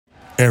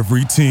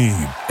Every team,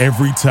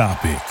 every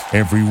topic,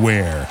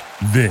 everywhere.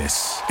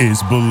 This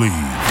is Believe.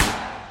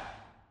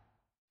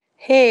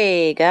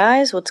 Hey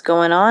guys, what's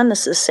going on?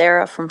 This is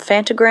Sarah from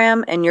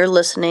Fantagram, and you're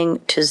listening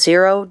to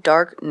Zero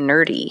Dark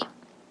Nerdy.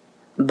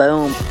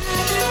 Boom.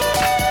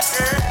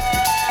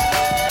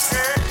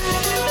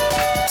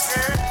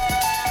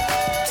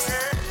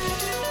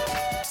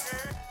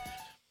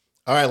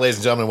 All right, ladies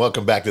and gentlemen,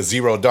 welcome back to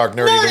Zero Dark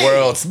Nerdy, the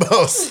world's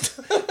most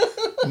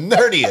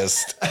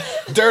nerdiest,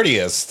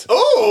 dirtiest,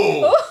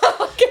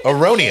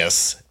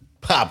 erroneous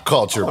pop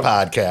culture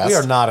podcast. We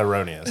are not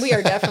erroneous. We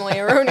are definitely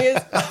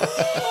erroneous.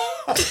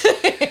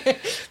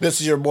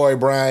 This is your boy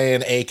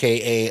Brian,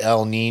 a.k.a.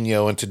 El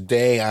Nino, and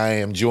today I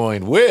am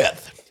joined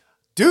with...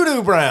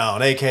 Doo-Doo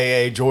Brown,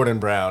 a.k.a. Jordan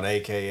Brown,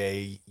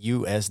 a.k.a.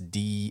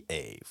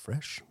 USDA,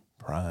 Fresh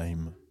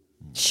Prime.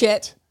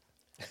 Shit.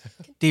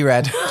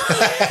 D-Rad.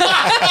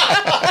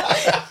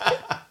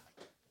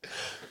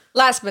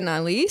 Last but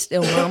not least,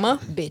 Il Mama,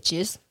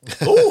 bitches.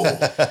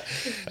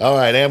 All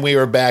right, and we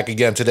are back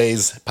again.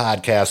 Today's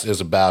podcast is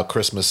about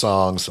Christmas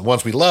songs, the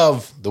ones we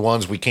love, the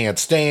ones we can't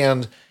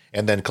stand,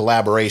 and then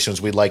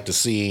collaborations we'd like to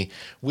see.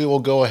 We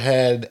will go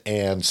ahead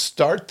and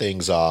start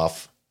things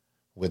off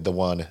with the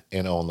one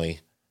and only,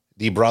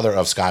 the brother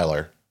of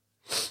Skylar,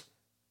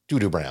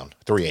 Doo-Doo Brown,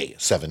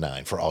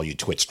 3879, for all you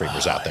Twitch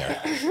streamers out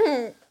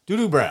there.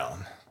 Doo-Doo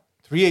Brown,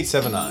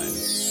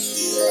 3879.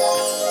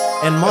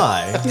 And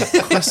my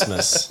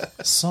Christmas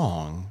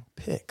song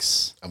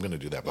picks. I'm going to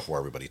do that before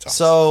everybody talks.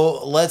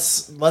 So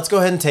let's go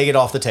ahead and take it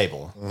off the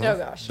table. Oh,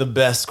 gosh. The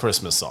best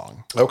Christmas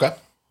song. Okay.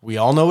 We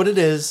all know what it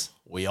is.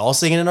 We all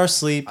sing it in our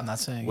sleep. I'm not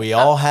saying We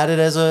all had it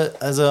as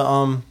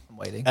an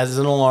waiting.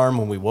 alarm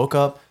when we woke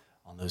up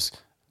on those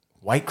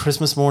white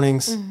Christmas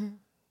mornings. Mm-hmm.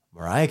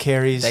 Mariah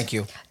Carey's. Thank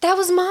you. That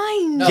was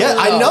mine. Yeah,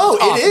 I know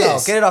it's off. it is. No,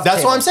 get it off the That's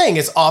table. what I'm saying.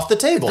 It's off the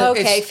table.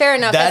 Okay, fair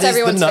enough. That That's is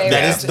everyone's favorite.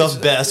 That is the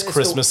best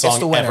Christmas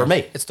song ever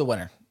made. It's the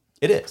winner.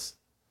 It is.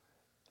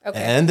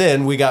 Okay. And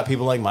then we got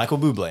people like Michael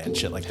Bublé and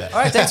shit like that. All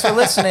right, thanks for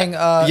listening.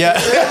 Yeah.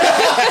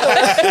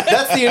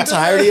 That's the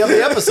entirety of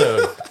the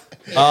episode.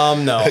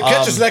 No.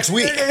 Catch us next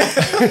week.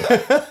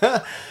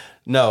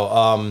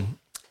 No.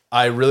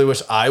 I really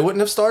wish I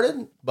wouldn't have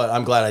started, but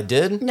I'm glad I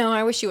did. No,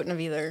 I wish you wouldn't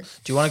have either.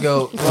 Do you want to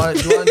go? Do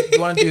you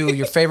want to do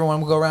your favorite one?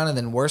 We'll go around and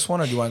then worst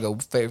one, or do you want to go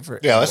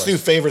favorite? Yeah, let's do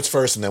worst? favorites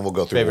first, and then we'll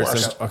go through Favorites.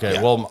 worst. Okay.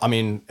 Yeah. Well, I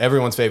mean,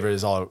 everyone's favorite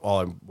is all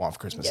I want for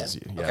Christmas is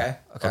you. Yeah.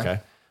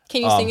 Okay.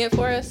 Can you sing it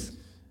for us?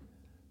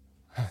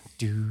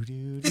 Do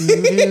do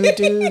do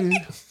do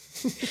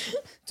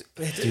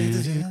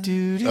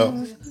do.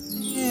 Oh.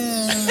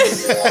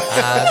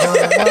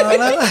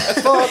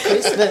 For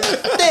Christmas,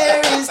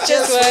 there is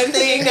just one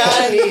thing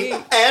I need,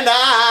 and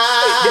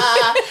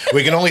I.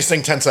 We can only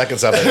sing 10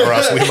 seconds of it, or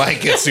else we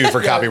might get sued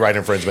for copyright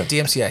infringement.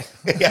 DMCA.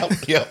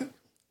 Yep.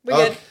 We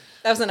good?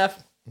 That was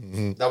enough.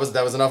 That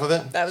was enough of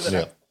it. That was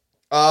enough.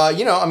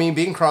 I mean,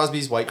 Bing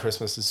Crosby's White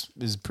Christmas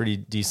is pretty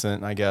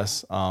decent, I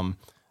guess.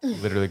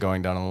 Literally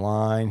going down the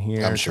line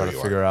here, I'm sure trying to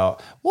you figure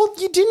out. Well,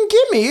 you didn't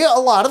give me a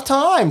lot of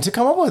time to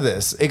come up with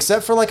this,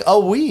 except for like a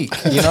week.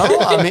 You know,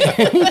 I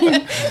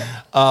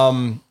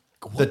mean,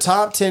 the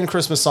top 10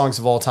 Christmas songs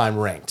of all time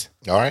ranked.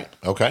 All right.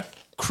 Okay.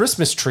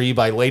 Christmas Tree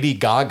by Lady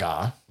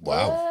Gaga.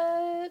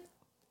 Wow.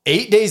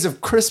 8 Days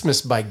of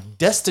Christmas by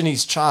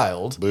Destiny's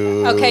Child.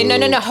 Boo. Okay, no.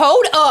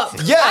 Hold up.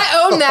 Yeah.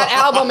 I own that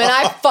album and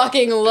I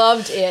fucking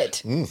loved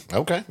it.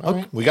 Okay. All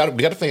right. We got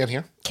a fan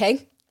here.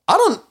 Okay.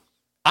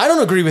 I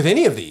don't agree with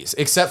any of these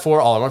except for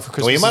All I Want for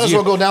Christmas. Well, you might Is as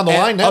well go down the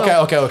line now.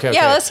 Okay.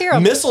 Yeah, let's hear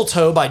 'em.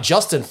 Mistletoe by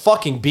Justin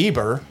fucking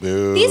Bieber.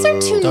 These are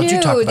too Don't new.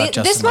 you talk about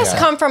This Justin must Bieber.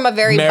 come from a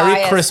very Merry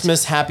biased.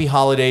 Christmas, Happy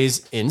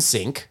Holidays, In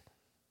Sync.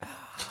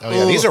 Oh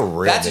yeah, these are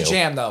real. That's a new.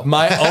 jam, though.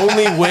 My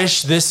Only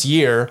Wish This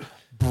Year,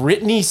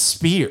 Britney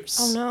Spears.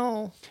 Oh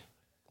no.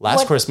 Last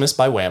What? Christmas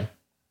by Wham.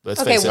 Let's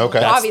Okay, face it.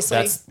 Okay. obviously.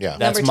 That's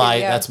Number two, my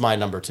yeah. that's my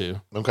number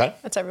 2. Okay.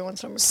 That's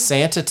everyone's number two.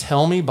 Santa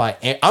Tell Me by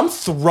I'm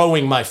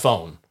throwing my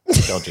phone.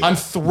 Don't do I'm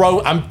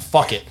that.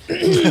 fuck it.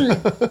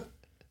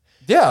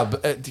 Yeah,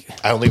 but,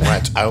 I only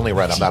rent.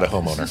 I'm not a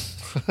homeowner.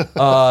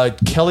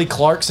 Kelly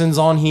Clarkson's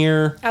on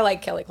here. I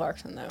like Kelly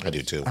Clarkson though. I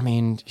do too. I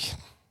mean,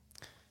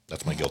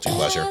 That's my guilty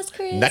pleasure. Last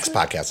Christmas. Next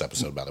podcast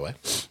episode, by the way.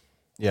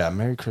 yeah,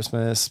 Merry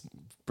Christmas,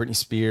 Britney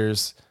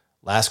Spears,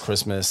 Last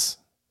Christmas,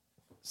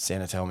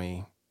 Santa Tell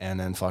Me, and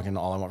then fucking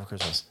All I Want for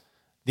Christmas.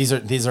 These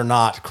are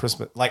not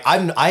Christmas. Like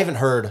I haven't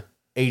heard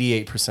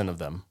 88% of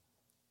them.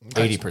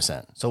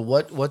 80%. So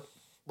what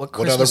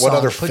Christmas what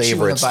other song puts you in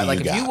the favorites do vibe? Like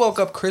you if got? you woke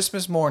up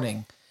Christmas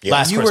morning, Yeah.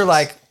 Last you were Christmas.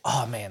 like,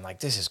 oh man, like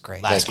this is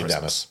great. Thank you,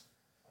 Dennis.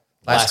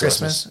 Last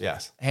Christmas,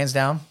 Yes. hands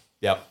down.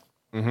 Yep.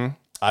 Mm-hmm.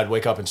 I'd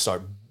wake up and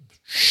start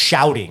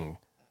shouting.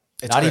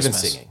 It's Not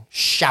Christmas. even singing.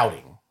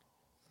 Shouting.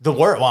 The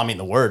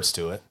words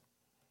to it.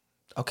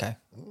 Okay,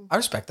 I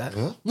respect that.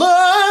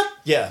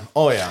 Yeah.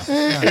 Oh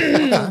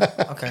yeah.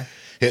 Okay.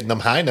 Hitting them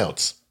high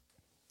notes.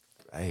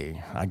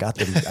 Hey, I got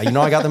them.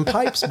 I got them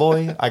pipes,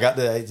 boy. I got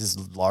this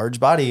large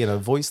body and a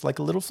voice like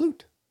a little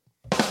flute.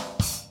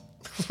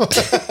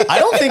 I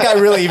don't think I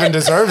really even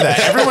deserve that.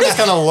 Everyone just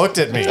kind of looked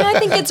at me. I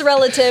think it's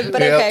relative,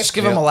 but Yep. okay. Just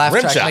give him a laugh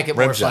Rim track, shot, make it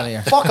rim more shot.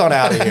 funnier. Fuck on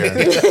out of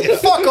here.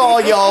 Fuck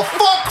all y'all.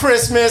 Fuck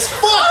Christmas.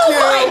 Fuck you.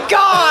 Oh my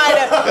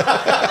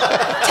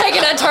God!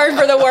 Taking a turn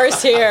for the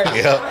worst here.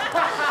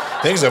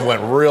 Yep. Things have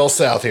went real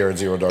south here in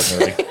Zero Dark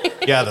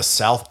Nerdy. Yeah, the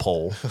South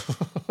Pole.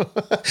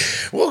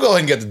 We'll go ahead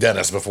and get to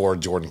Dennis before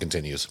Jordan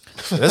continues.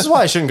 This is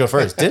why I shouldn't go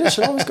first. Dennis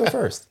should always go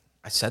first.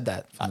 I said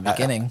that from the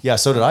beginning. Yeah,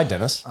 so did I,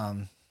 Dennis.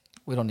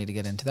 We don't need to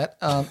get into that.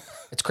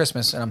 It's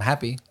Christmas and I'm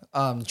happy,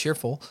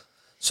 cheerful.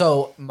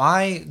 So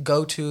my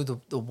go-to,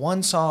 the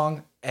one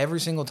song every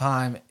single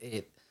time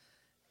it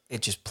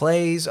just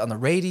plays on the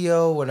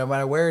radio, no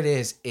matter where it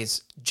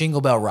is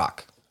Jingle Bell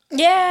Rock.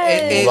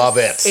 Yes. Love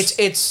it.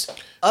 It's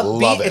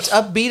upbeat. Love it. It's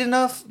upbeat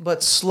enough,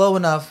 but slow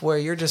enough where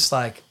you're just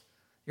like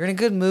you're in a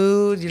good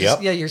mood. You're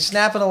Yep. you're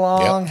snapping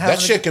along. Yep. having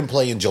That a- shit can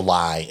play in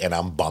July, and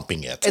I'm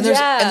bumping it. And there's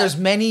Yeah. and there's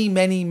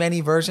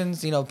many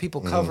versions. You know, people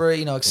cover it.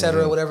 You know, et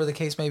cetera, whatever the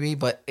case may be.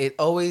 But it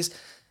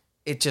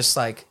just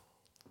like,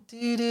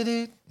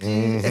 do.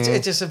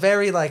 It's just a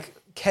very like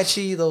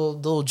catchy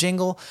little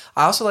jingle.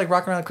 I also like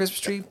Rock Around the Christmas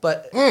Tree,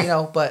 but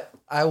but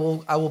I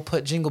will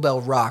put Jingle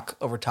Bell Rock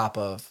over top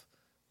of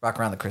Rock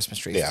Around the Christmas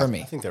Tree Yeah. for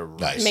me. I think they're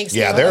Nice. Makes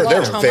Yeah, me they're watch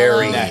they're Home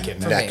very Alone. neck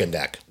For me. and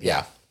neck.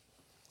 Yeah.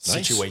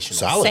 Nice. situational.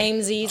 Solid.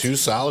 Samesies. Two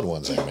solid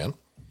ones there, man.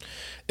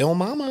 Il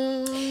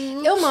Mama.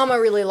 Il Mama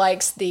really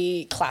likes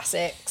the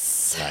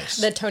classics. Nice.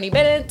 The Tony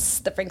Bennett's,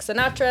 the Frank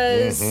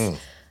Sinatras,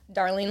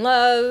 Darlene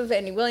Love,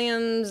 Andy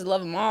Williams,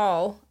 love them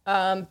all.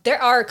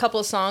 There are a couple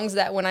of songs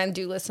that when I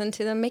do listen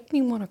to them make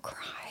me want to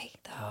cry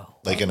though.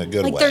 Like in a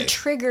good Like way. they're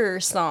trigger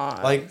songs.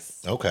 Like,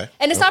 Okay.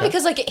 and it's not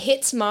because like it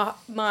hits my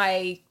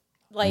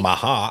like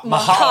Maha. my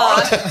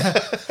heart,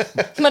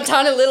 my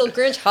tiny little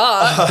Grinch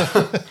heart.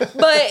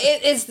 But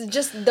it's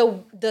just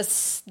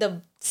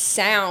the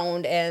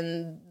sound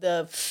and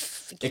the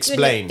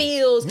Explain. the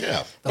feels.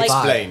 Yeah. Like,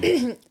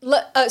 explain.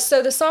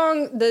 so the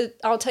song,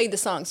 I'll tell you the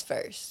songs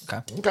first.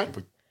 Okay.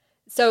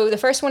 So the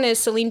first one is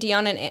Celine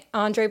Dion and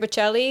Andre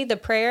Bocelli, The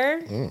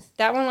Prayer.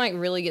 That one like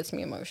really gets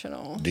me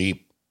emotional.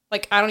 Deep.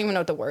 Like I don't even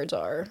know what the words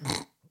are.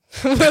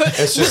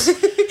 It's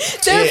just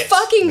Their It.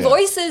 fucking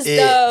voices, It.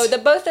 though, the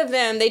both of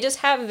them, they just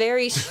have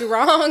very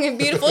strong and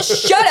beautiful.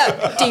 Shut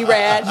up,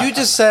 D-Rad. You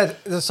just said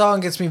the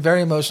song gets me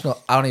very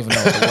emotional. I don't even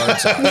know what the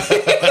words are.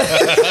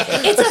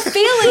 It's a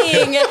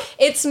feeling.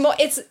 It's more.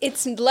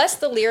 It's less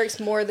the lyrics,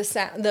 more the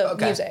sound, the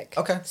music.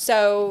 Okay.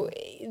 So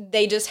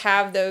they just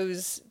have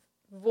those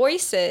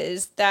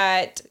voices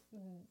that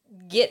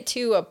get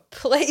to a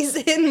place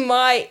in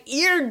my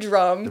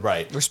eardrum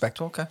right.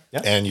 Respectful. Okay.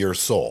 And your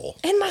soul.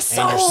 and my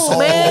soul,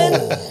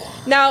 man.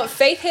 Now,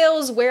 Faith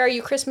Hill's "Where Are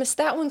You Christmas?"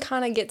 That one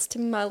kind of gets to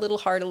my little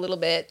heart a little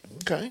bit.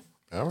 Okay.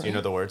 All right. Do you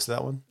know the words to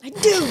that one? I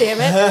do, damn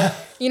it.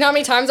 You know how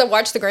many times I've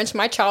watched The Grinch?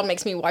 My child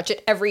makes me watch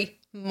it every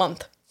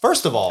month.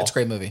 First of all, It's a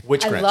great movie.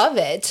 Which I Grinch? love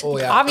it. Oh,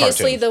 yeah.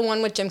 Obviously, Cartoon. the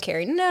one with Jim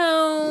Carrey.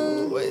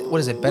 No, What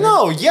is it? Better?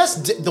 No, yes,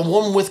 the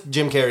one with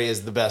Jim Carrey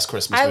is the best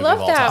Christmas I movie love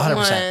of all that time.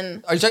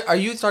 100%. one. Are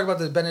you talking about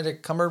the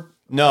Benedict Cumberbatch?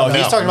 No,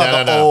 he's talking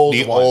about the old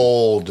The one.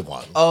 old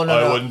one. Oh no,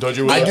 no. wouldn't touch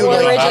you with I a do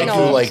barge. like- I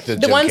Original. do like the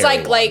Jim ones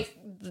Carrey one. like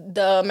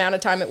the amount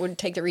of time it would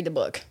take to read the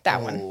book.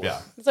 That one.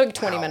 Yeah. It's like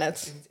 20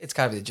 minutes. It's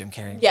got to be the Jim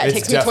Carrey. Yeah, it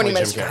It's takes me 20 definitely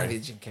minutes. Jim Gotta Carrey. be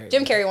the Jim Carrey.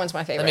 Jim Carrey one's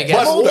my favorite. me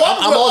guess. I'm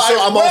also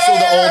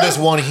the oldest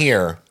one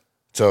here.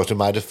 So to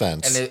my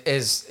defense. And it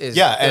is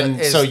Yeah,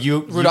 and is so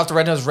you- Rudolph the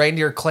Red-Nosed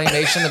Reindeer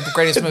claymation, the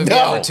greatest movie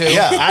no, ever too.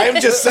 Yeah.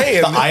 I'm just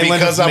saying Island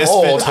because of I'm Misfit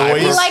old.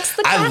 Toys. He likes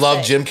the I love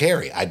classic. Jim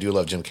Carrey. I do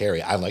love Jim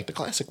Carrey. I like the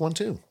classic one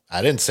too.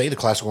 I didn't say the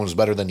classic one was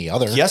better than the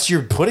other. Yes,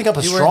 you're putting up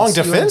a You were strong in-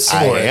 you were in- defense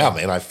I for it. am,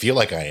 and I feel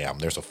like I am.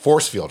 There's a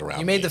force field around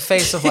You me. made the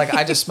face of like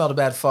I just smelled a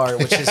bad fart,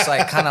 which is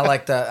like kind of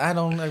like the I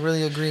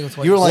really agree with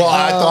what You were like, well,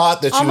 I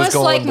thought that she was Almost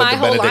going like with my the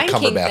whole Benedict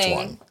Lion King Cumberbatch thing.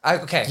 one.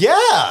 okay.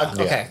 Yeah.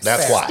 Okay, Yeah,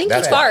 that's fair. why. Stinky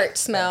That's why. fart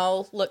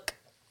smell. Look,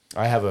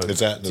 I have a. Is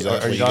that Are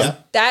what you you done?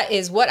 got? that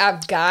is what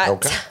I've got.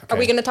 Okay. Are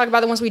we going to talk about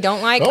the ones we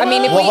don't like? Oh, I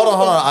mean, if Well, we hold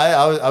on.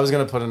 I was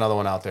gonna put another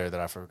one out there that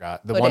I forgot.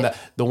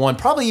 The one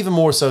probably even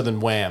more so than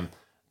Wham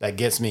that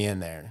gets me in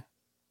there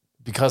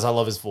because I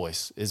love his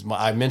voice.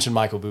 I mentioned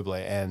Michael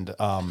Bublé and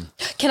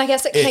Can I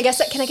guess it? Can I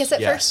guess it? Can I guess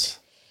it yes.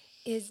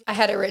 first? I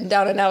had it written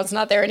down and now it's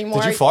not there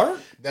anymore. Did you fart?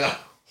 No.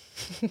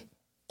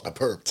 I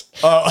burped.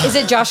 Is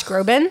it Josh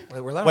Groban?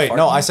 Wait, we're allowed to Wait, fart?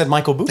 no, I said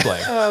Michael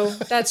Bublé. Oh,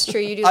 that's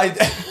true. You do. I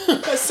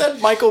said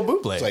Michael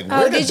Bublé. Like,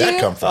 where did did that you?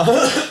 come from?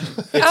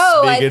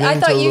 I beginning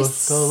thought to you look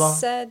a lot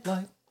said.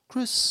 like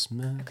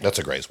Christmas. That's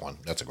a great one.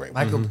 That's a great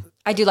one. Michael.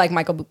 I do like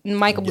Michael.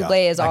 Michael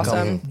Bublé is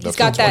awesome. He's That's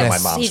got one of that. my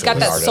mom's He's got favorite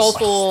that artists.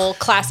 soulful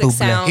classic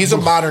sound. He's a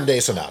modern day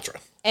Sinatra.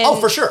 And Oh,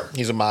 for sure.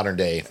 He's a modern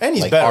day. And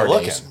he's like, better our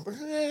looking. days.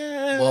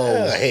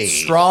 Whoa, hey,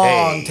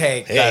 Strong hey,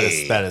 take.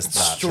 Hey. That is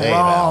not true.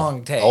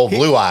 Strong take. Old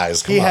blue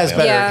eyes. Come He on, has man.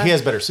 better. Yeah. He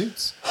has better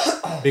suits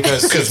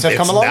because suits have It's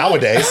come along.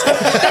 nowadays.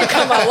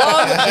 come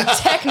along,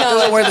 Doesn't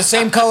technology. wear the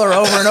same color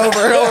over and over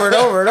and over and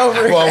over and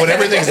over. Well, when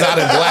everything's not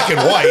in black and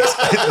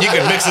white, you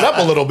can mix it up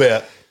a little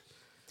bit.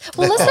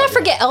 Well, let's not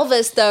forget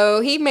Elvis, though.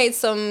 He made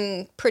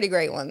some pretty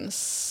great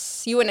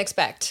ones. You wouldn't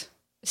expect.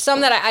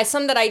 Some that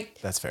I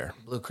That's fair.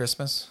 Blue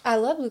Christmas. I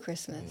love Blue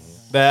Christmas.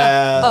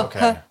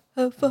 Okay.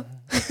 Oh, fuck.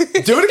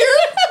 Do it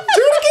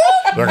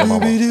again.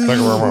 Thank you very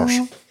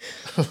much.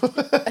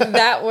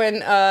 That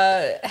one.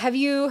 Have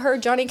you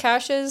heard Johnny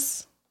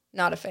Cash's?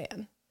 Not a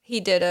fan. He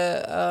did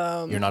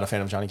a. You're not a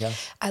fan of Johnny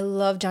Cash? I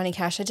love Johnny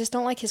Cash. I just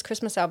don't like his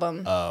Christmas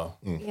album. Oh.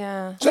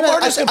 Yeah. Some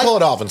artists can pull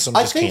it off, and some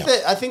just can't.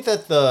 I think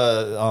that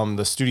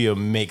the studio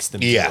makes them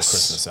do a Yes.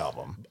 Christmas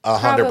album.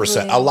 100%.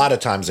 Probably. A lot of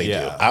times they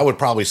Yeah. do. I would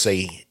probably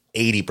say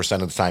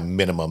 80% of the time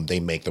minimum they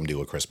make them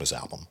do a Christmas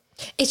album.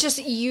 It's just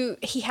he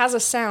has a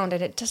sound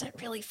and it doesn't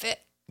really fit.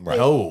 Right.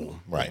 No,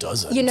 Right. it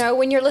doesn't. You know,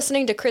 when you're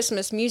listening to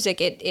Christmas music,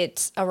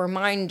 it's a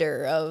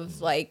reminder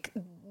of like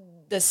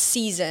the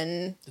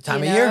season. The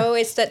time of year.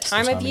 It's that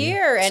time of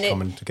year, and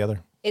coming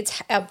together.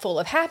 it's full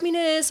of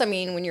happiness. I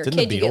mean, when you're Didn't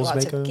a the kid, you get Beatles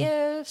lots make of a-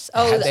 gifts.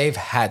 Oh, They've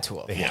had to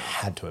have. They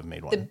had to have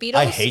made one. the Beatles.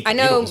 I hate. The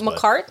know Beatles, but-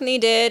 McCartney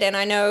did, and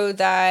I know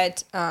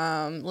that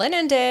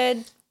Lennon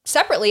did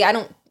separately. I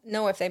don't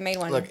know if they made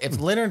one. Look, if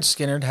Leonard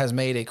Skinner has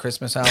made a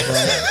Christmas album,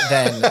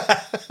 then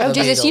oh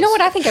Jesus! You know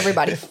what? I think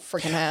everybody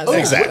freaking has.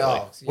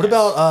 Exactly. What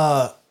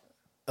about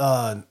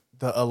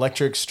the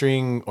Electric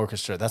String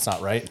Orchestra? That's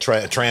not right.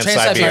 Trans-Siberian.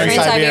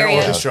 Trans-Siberian.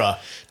 Orchestra.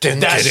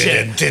 That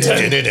shit.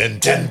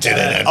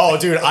 Oh,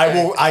 dude, I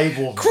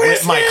will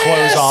rip my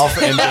clothes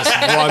off and just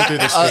run through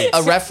the streets.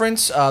 A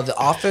reference, The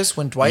Office,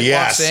 when Dwight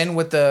Yes. walks in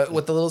with the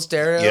little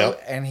stereo,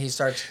 Yep. and he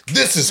starts.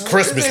 This is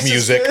Christmas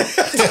music.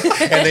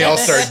 And they all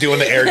start doing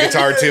the air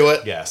guitar to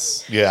it.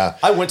 Yes. Yeah.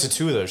 I went to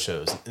 2 of those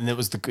shows, and it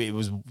was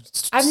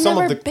I've some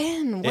never of the.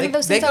 been. One of It-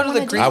 those They things go I to the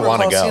want to do. I Greenboro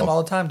wanna go. Coliseum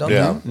all the time, don't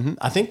Yeah. they?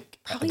 I think.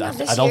 Probably not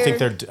this I don't think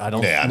year. they're. I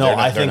don't. Yeah, No, they're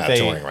not, I think they're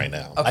they. not touring right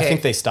now. Okay. I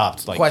think they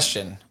stopped. Like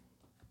Question: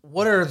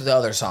 what are the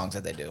other songs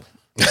that they do?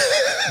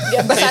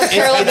 Yeah, besides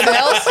Carol of the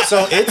Bells.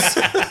 So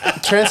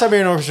it's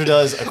Trans-Siberian Orchestra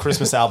does a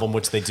Christmas album,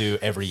 which they do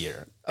every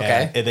year.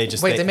 Okay, And they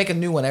just wait. They make a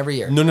new one every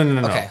year. no.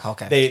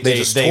 Okay. They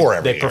just tour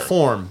every They year.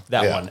 perform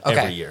that Yeah. one Okay.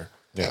 every year.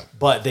 Yeah.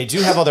 But they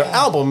do have other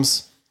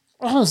albums.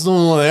 I just don't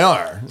know what they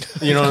are.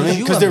 You know what I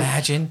mean? Could you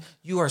imagine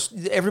you are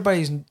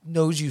everybody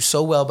knows you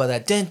so well by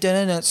that dun, dun,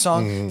 dun, dun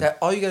song that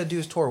all you got to do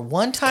is tour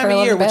one time Carol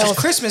a of year, the which is Bells.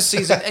 Christmas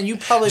season, and you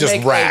probably Just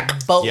make rack.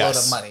 a boatload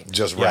Yes. of money.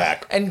 Just Yeah.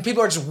 rack. And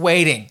people are just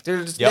waiting. They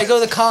Yep. go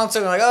to the concert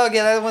and they're like, oh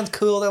yeah, that one's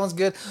cool, that one's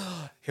good.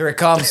 Here it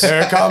comes. Here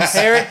it comes.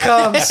 Here it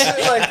comes.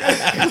 Like,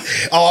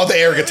 All the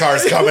air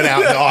guitars coming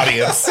out in the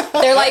audience.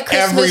 They're like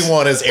Christmas.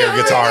 Everyone is air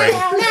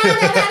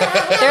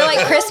guitaring. They're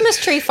like Christmas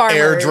tree farmers.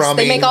 Air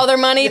drumming. They make all their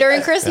money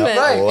during Christmas.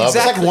 right. Love it.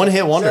 It's like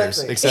one-hit wonders,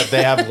 Exactly. except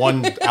they have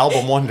one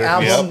album wonder.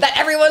 Album. Yep. That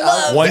everyone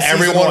loves. One That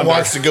season everyone wonder.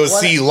 wants to go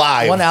see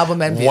live. one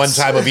album envious. One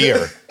time of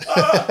year.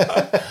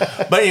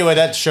 But anyway,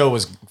 that show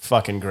was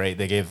fucking great.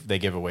 They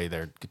gave away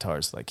their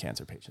guitars to like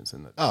cancer patients,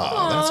 and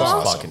Oh, that's it's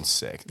awesome. fucking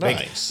sick.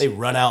 Nice. They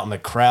run out in the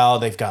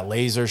crowd. They've got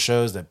laser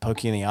shows that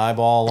poke you in the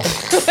eyeball.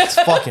 It's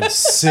fucking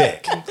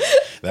sick.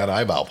 That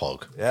eyeball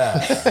poke. Yeah,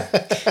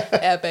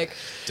 Epic.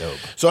 dope.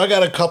 So I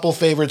got a couple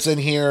favorites in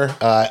here.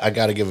 I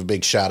got to give a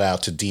big shout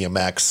out to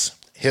DMX.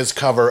 His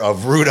cover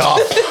of Rudolph.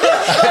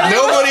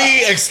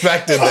 Nobody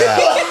expected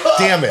that.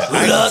 Damn it.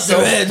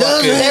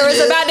 There was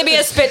about to be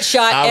a spit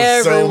shot.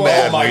 I'm so Everyone.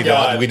 mad Oh my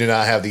God. we do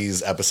not have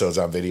these episodes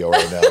on video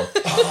right now.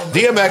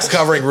 DMX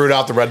covering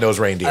Rudolph the Red-Nosed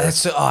Reindeer. that's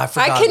so, I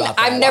forgot I can. about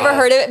that. I've never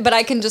heard it, but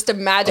I can just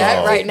imagine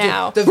it right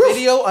now. The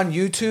video on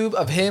YouTube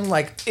of him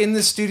like in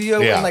the studio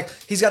Yeah. and like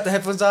he's got the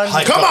headphones on.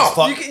 Hyped Come up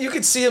on! as fuck. You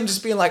could see him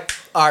just being like,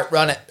 "All right,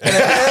 run it." And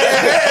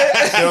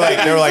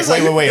They were like,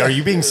 wait, are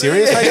you being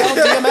serious right now,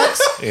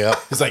 DMX? Yep.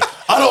 He's like,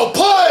 I don't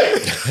play.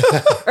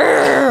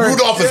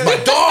 Rudolph is my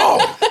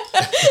dog.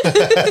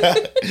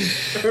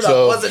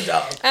 So- was a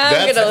dog.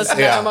 I'm gonna listen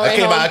to that on my way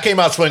home. I came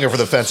out swinging for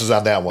the fences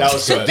on that one. That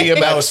was good. DMX,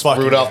 That was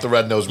fucking Rudolph good. the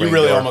Red-Nosed You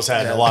Reindeer. really almost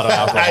had a lot of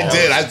alcohol. I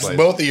did. all over the place.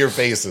 Both of your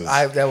faces.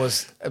 That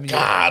was. I mean,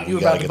 God, you we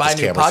were gotta about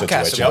to get buy this new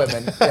camera podcast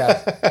situation.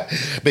 equipment.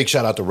 Yeah. Big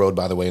shout out to Rode,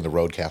 by the way, and the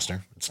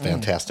Rodecaster. It's a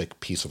fantastic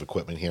piece of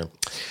equipment here.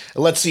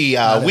 Let's see.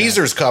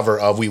 Weezer's cover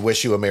of We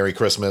Wish You a Merry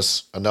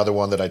Christmas, another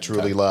one that I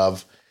truly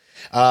love.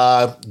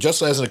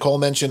 Just as Nicole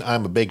mentioned,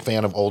 I'm a big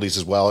fan of oldies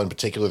as well, in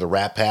particular the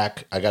Rat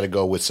Pack. I got to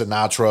go with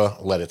Sinatra,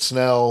 Let It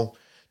Snow,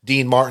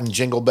 Dean Martin,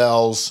 Jingle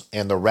Bells,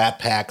 and the Rat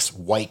Pack's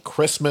White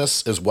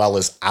Christmas, as well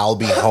as I'll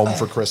Be Home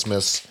for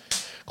Christmas.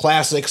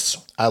 Classics,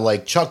 I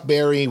like Chuck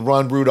Berry,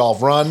 Run,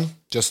 Rudolph, Run.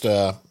 Just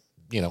a,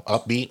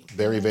 upbeat,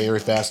 very, very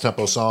fast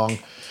tempo song.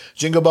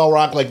 Jingle Bell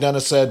Rock, like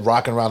Dennis said,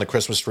 Rockin' Around the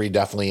Christmas Tree,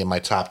 definitely in my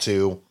top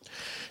 2.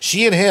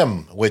 She and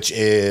Him, which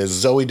is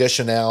Zoe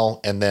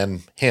Deschanel, and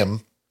then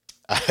Him.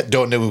 I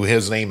don't know who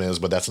his name is,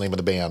 but that's the name of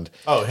the band.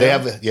 Oh, they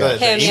him? have the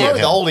Him, She yeah. and The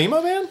Him. old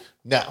emo band?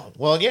 No,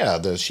 well, yeah,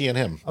 the She and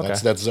Him. Okay.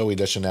 That's Zoe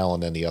Deschanel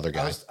and then the other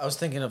guy. I was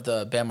thinking of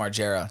the Bam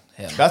Margera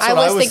him. That's I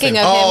what was thinking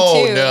of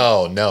Oh him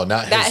too. no,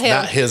 not That his, him.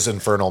 not his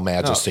Infernal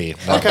Majesty.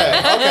 No.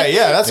 Okay,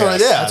 yeah, that's what I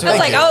did. I was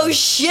like, oh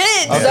shit,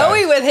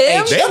 Zoe with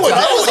him.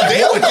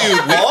 They would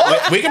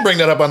do. We can bring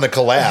that up on the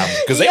collab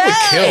because they would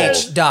kill.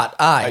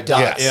 H.I.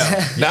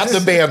 Yes. Not the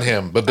band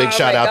Him, but big Oh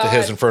shout my out to God.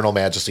 His Infernal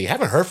Majesty.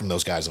 Haven't heard from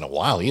those guys in a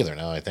while either.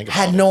 Now I think about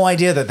Had it. no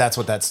idea that that's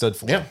what that stood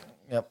for. Yeah.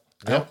 Yep.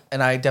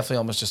 And I definitely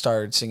almost just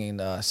started singing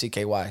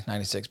CKY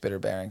 96 Bitter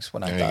Bearings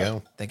when I There thought. you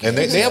go. thinking And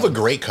it was, they have a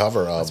great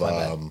cover of my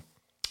bad.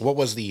 what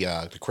was the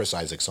Chris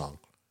Isaac song?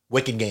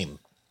 Wicked Game.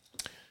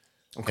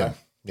 Okay.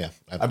 Yeah,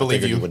 I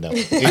believe figured you. would know.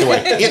 Either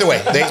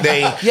way,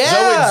 they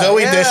Yeah,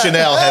 Zoe yeah,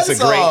 Deschanel that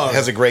song.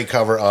 has a great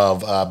cover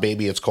of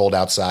 "Baby It's Cold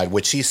Outside,"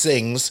 which she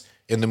sings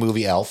in the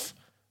movie Elf.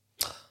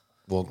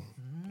 Well,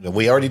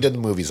 we already did the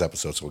movies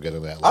episode, so we'll get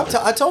into that later.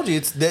 I told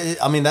you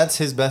that's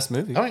his best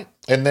movie. All right,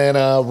 and then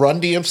Run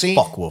DMC,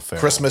 Fuck Will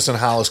Ferrell. Christmas in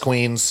Hollis,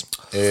 Queens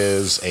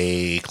is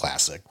a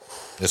classic.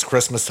 It's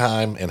Christmas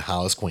time in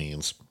Hollis,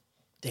 Queens.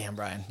 Damn,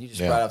 Brian, you just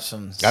Yeah. brought up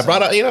some. I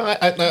brought up, you like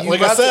I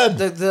brought up said,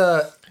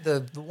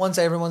 the ones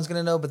that everyone's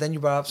gonna know, but then you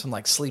brought up some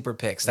like sleeper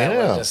picks that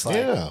were yeah, just like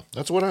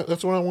that's what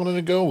I wanted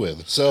to go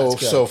with. So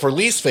for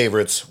least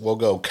favorites, we'll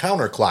go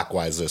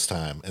counterclockwise this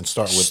time and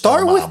start with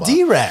Mama.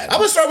 D-Rad. I'm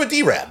gonna start with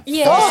D-Rad.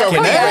 Yeah. I'm gonna start with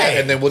Fucking D-Rad, A.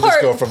 and then we'll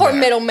just go from Poor there.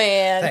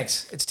 middleman.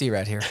 Thanks. It's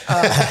D-Rad here.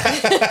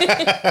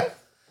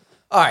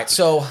 All right,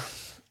 so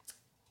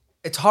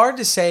it's hard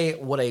to say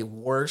what a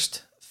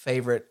worst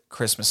favorite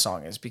Christmas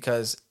song is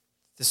because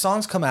the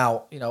songs come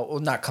out, well,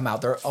 not come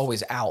out, they're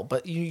always out,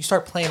 but you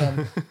start playing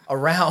them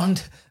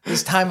around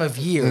this time of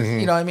year.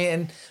 You know what I mean?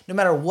 And no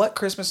matter what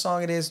Christmas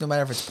song it is, no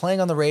matter if it's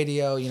playing on the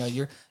radio,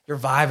 you're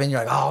vibing,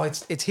 you're like, oh,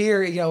 it's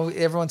here,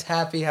 everyone's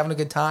happy, having a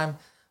good time.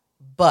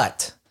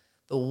 But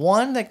the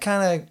one that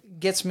kind of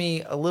gets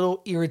me a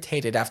little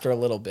irritated after a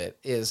little bit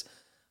is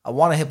I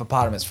Want a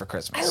Hippopotamus for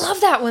Christmas. I love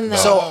that one though.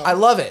 So I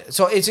love it.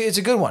 So it's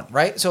a good one,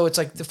 right? So it's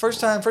like the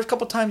first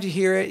couple times you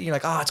hear it, you're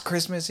like, oh, it's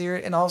Christmas here.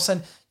 And all of a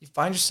sudden you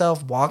find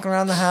yourself walking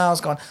around the house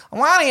going, I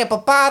want a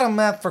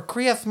hippopotamus for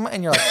Christmas.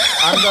 And you're like,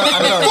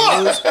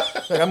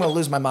 I'm going to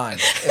lose my mind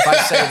if I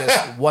say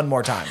this one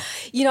more time.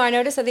 I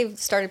noticed that they've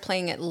started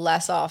playing it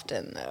less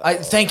often though.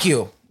 Thank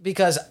you.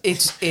 Because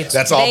it's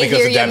That's all They because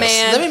hear of ya, Dennis.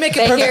 man. let me make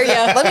it They perfect.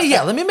 hear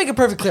ya. Let me make it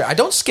perfect clear. I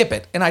don't skip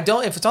it. And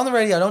if it's on the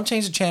radio, I don't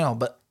change the channel,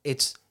 but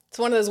it's It's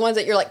one of those ones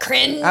that you're like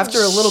cringe. after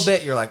a little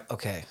bit, you're like,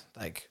 okay,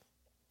 like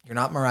you're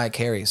not Mariah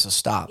Carey, so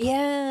stop.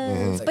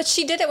 Yeah, but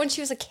she did it when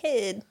she was a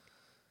kid.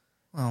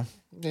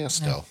 Yeah,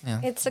 still.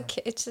 It's a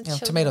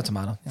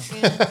Tomato.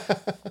 Yeah.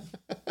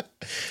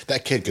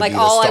 That kid could Like be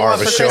the all I star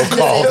want of a for show Christmas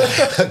called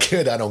A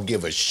Kid I Don't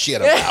Give a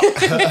Shit About.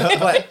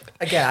 But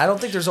again, I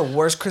don't think there's a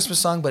worse Christmas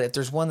song, but if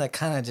there's one that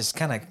kind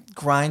of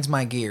grinds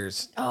my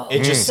gears.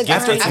 It just The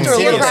gets grind. some After a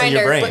little sticks in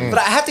your grinder. brain. But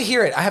I have to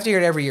hear it. I have to hear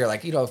it every year,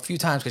 like a few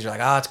times because you're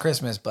like, it's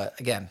Christmas. But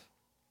again,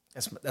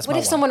 that's What my if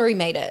one. someone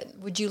remade it?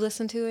 Would you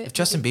listen to it? If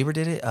Justin Bieber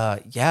did it,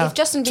 yeah. If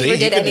Justin See, Bieber he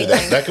did could do that.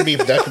 anything,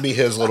 That could be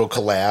his little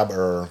collab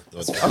or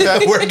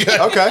Okay. we're good.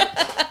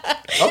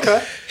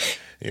 Okay.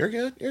 You're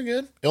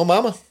good. Il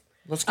Mama.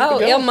 Let's keep it Oh,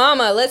 going. Il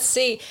Mama. Let's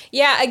see.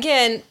 Yeah,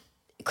 again,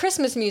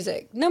 Christmas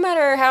music, no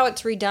matter how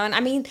it's redone.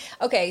 I mean,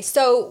 okay,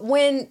 so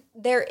when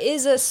there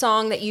is a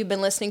song that you've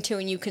been listening to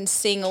and you can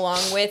sing along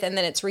with, and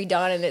then it's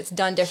redone and it's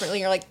done differently,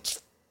 you're like,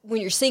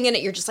 when you're singing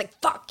it, you're just like,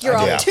 fuck, you're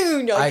Yeah. on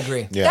tune. You're I like,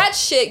 agree. Yeah. That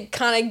shit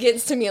kind of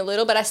gets to me a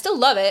little, but I still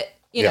love it.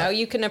 You Yeah. know,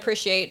 you can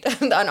appreciate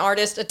an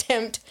artist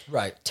attempt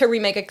Right. to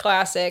remake a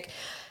classic.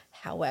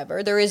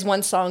 However, there is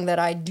one song that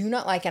I do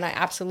not like and I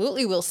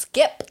absolutely will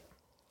skip.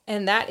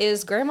 And that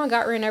is Grandma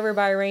Got Ran Over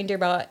by a Reindeer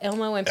by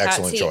Elmo and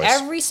Excellent Patsy. choice.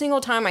 Every single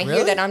time I hear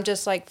Really? that, I'm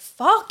just like,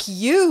 fuck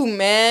you,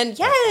 man.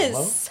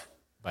 Yes.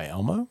 By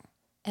Elmo?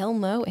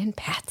 Elmo and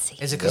Patsy.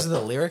 Is it because of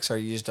the lyrics, or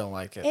you just don't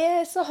like it?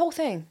 Yeah, it's the whole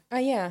thing.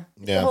 Yeah.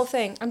 The whole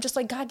thing. I'm just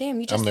like, God damn,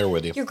 you just. I'm there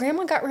with you. Your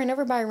grandma got ran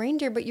over by a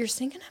reindeer, but you're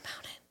singing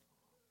about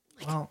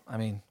it. Well, I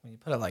mean, when you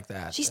put it like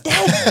that, She's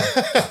dead.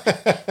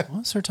 Well,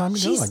 it's her time to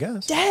She's go, I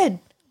guess. dead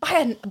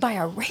by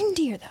a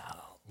reindeer, though.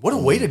 What a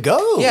way to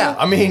go. Yeah.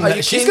 I mean, Are you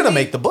she's kidding going to me?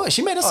 make the book.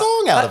 She made a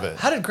song out of it.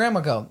 How did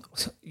Grandma go?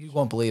 You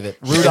won't believe it.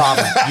 Rudolph.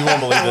 You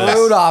won't believe this.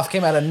 Rudolph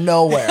came out of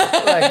nowhere.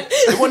 Like,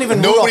 It wasn't even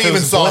Nobody Rudolph, it even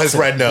was saw his Blitzen.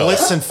 red nose.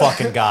 Blitzen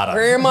fucking got him.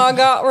 Grandma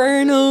got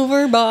ran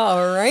over by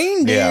a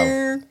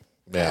reindeer.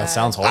 Yeah. That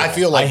sounds horrible. I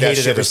feel like that hated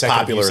shit every is second of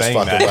popular you as saying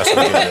fuck in that. West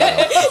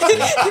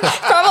Virginia.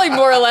 Probably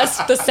more or less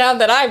the sound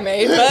that I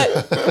made,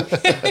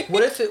 but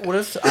what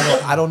if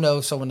I don't know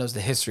if someone knows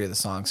the history of the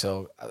song,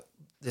 so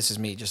this is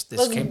me. Just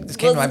this came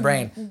to my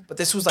brain. But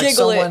this was like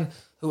Giggle it. someone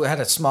who had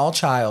a small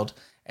child,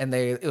 and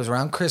it was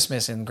around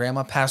Christmas, and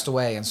Grandma passed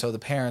away, and so the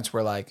parents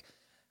were like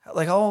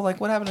what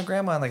happened to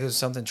Grandma? And like it was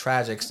something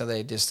tragic, so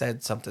they just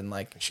said something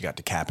like, She got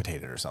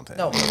decapitated or something.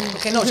 no,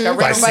 okay, no, she got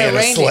By ran over by a Santa's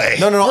reindeer. sleigh.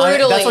 No.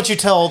 Brutally. That's what you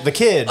tell the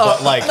kid.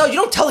 But like, No, you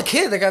don't tell a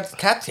kid they got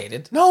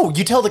decapitated. no,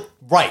 you tell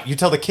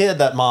the kid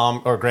that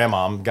mom or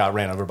grandmom got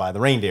ran over by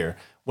the reindeer.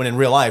 When in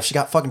real life, she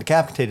got fucking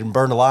decapitated and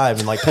burned alive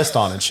and like pissed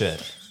on and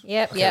shit.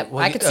 yep. well,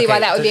 I could see why okay,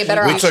 that would be a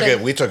better We option. took it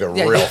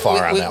Yeah, real yeah,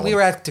 far on we, that we one.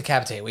 were at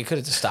decapitate. We could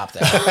have just stopped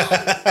there.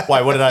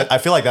 Why? What did I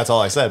feel like that's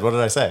all I said. What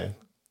did I say?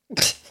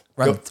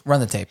 Run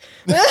the tape.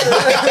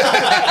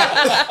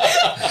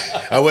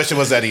 I wish it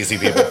was that easy,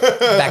 people.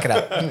 Back it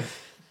up.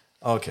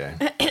 Okay.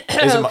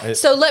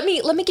 So let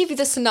me give you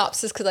the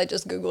synopsis because I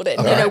just Googled it.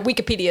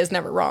 Wikipedia is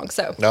never wrong.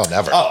 So No,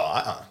 never.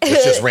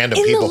 It's just random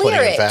in people the putting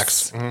in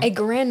lyrics, facts. a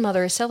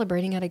grandmother is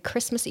celebrating at a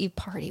Christmas Eve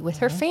party with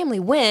her family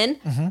when,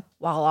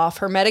 while off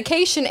her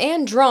medication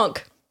and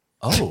drunk,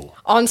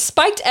 on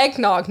spiked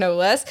eggnog no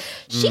less,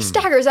 she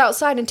staggers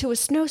outside into a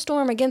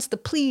snowstorm against the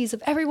pleas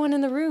of everyone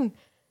in the room.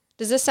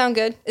 Does this sound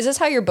good? Is this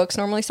how your books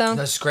normally sound?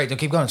 That's great. No,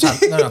 keep going. Keep Sounds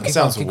going,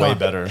 keep way going.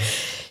 better.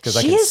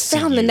 She is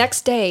found the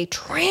next day,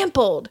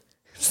 trampled.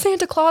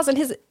 Santa Claus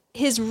and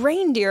his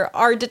reindeer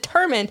are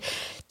determined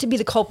to be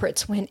the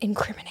culprits when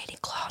incriminating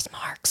claws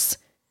marks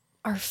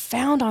are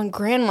found on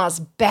Grandma's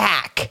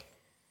back.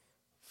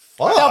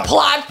 Fuck. The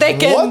plot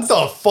thickens. What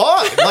the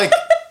fuck? Like,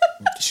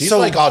 She's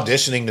like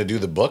auditioning to do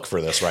the book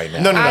for this right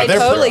now. no. I They're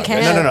totally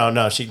can.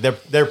 No.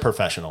 They're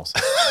professionals.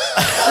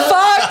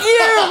 Fuck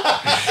you.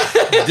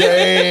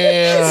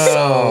 Damn.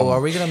 So,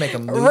 are we gonna make a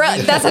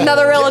movie? That's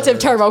another relative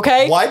term,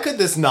 okay? Why could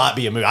this not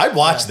be a movie? I'd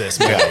watch this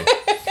movie.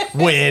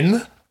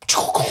 When?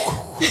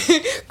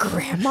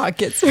 Grandma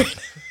gets rid.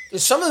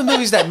 Some of the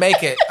movies that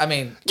make it, I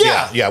mean,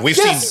 Yeah, we've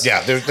seen.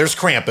 Yeah, there's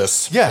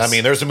Krampus. Yes. I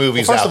mean, there's the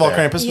movies First out of all,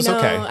 there. Krampus You was know,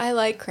 okay. I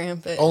like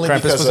Krampus. Only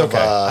Krampus because was of okay.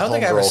 I don't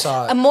think I ever Homegirl,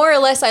 saw it. More or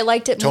less, I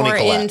liked it Tony more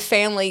Collette. in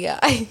Family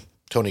Guy.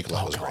 Tony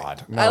Collette was great.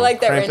 God. I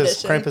like that Krampus,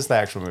 rendition. Krampus, the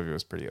actual movie,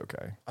 was pretty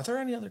okay. Are there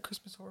any other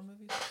Christmas horror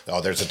movies?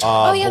 Oh, there's a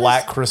ton. yeah,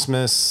 Black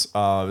Christmas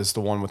is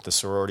the one with the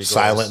sorority girls.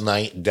 Silent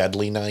Night,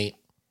 Deadly Night.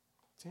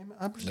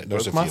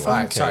 There's a My few. phone All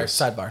right, sorry, case.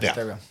 sidebar. Yeah.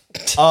 There we go.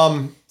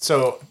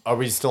 So, are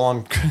we still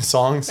on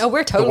songs? Oh,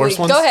 we're The totally. worst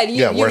ones? Go ahead.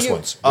 Yeah, worst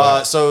ones.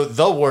 So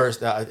the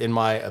worst, in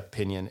my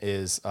opinion,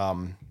 is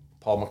Paul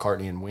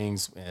McCartney and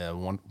Wings,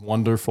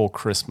 "Wonderful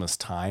Christmas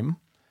Time."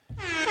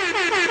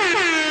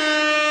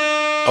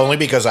 Only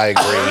because I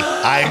agree.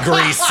 I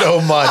agree so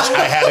much.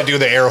 I had to do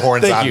the air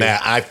horns Thank on you.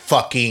 that. I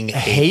fucking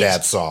hate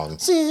that song.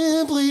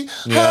 Simply,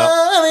 Yeah.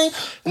 honey,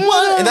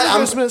 and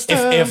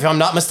that, if I'm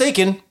not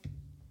mistaken,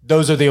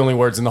 those are the only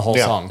words in the whole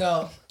Yeah. song.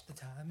 No, the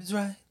time is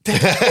right. The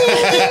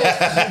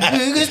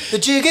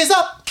jig is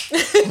up.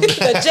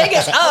 The jig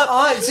is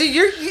up. See,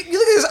 you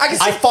look at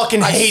this. I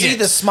fucking hate see it.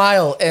 the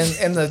smile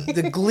and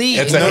the glee.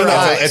 It's in a, your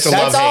eyes. it's a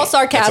That's love all hate.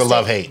 sarcastic. It's a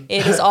love hate.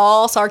 It is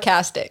all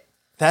sarcastic.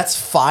 That's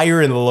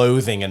fire and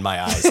loathing in my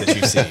eyes that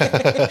you see.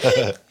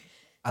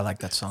 I like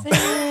that song.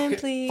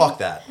 Simply. Fuck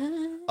that.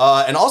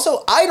 And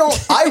also,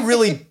 I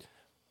really,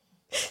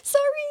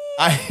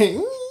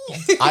 Sorry.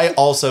 I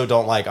also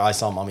don't like I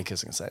Saw Mommy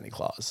Kissing Santa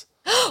Claus.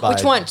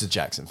 Which one? The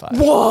Jackson 5.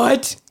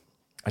 What?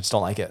 I just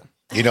don't like it.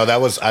 You know,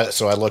 that was,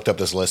 so I looked up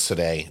this list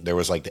today. There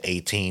was like the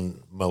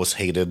 18 most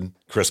hated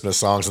Christmas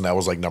songs, and that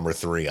was like number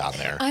 3 on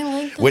there. I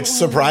like that which one.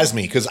 surprised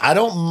me because I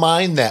don't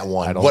mind that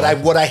one. What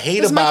I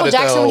hate was about Michael it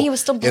Jackson though when he was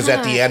still is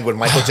at black. the end when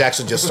Michael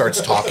Jackson just starts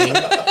talking,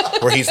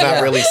 where he's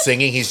not really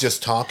singing, he's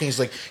just talking. He's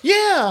like,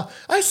 "Yeah,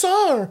 I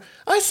saw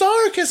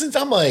her kissing."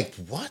 I'm like,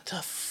 "What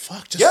the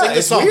fuck?" Just Yeah, sing the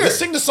it's song. weird. Just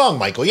sing the song,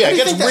 Michael. Yeah, How it do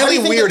you gets think that- how do really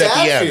you think weird that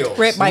at the dad end. feels?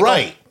 Rip, Michael.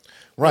 Right.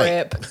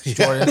 Rip.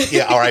 Jordan.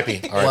 Yeah,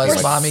 R.I.P.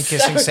 Was mommy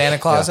kissing Santa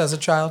Claus as a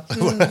child?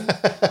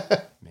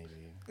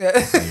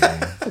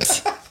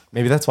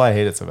 Maybe that's why I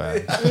hate it so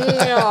bad.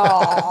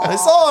 I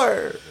saw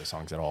her. No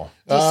songs at all.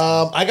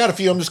 I got a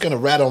few. I'm just going to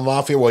rattle them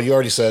off here. Well, you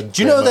already said.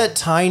 Do you know that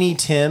Tiny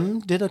Tim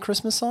did a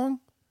Christmas song?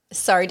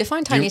 Sorry,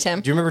 define Tiny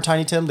Tim. Do you remember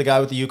Tiny Tim, the guy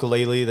with the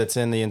ukulele that's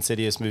in the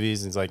Insidious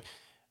movies? And he's like,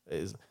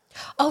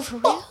 Oh, for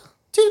real?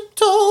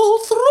 tiptoe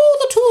through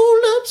the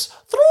tulips,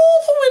 through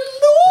the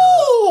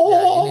window.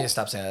 Yeah, you need to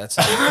stop saying that.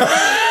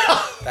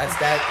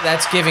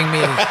 That's giving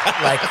me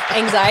like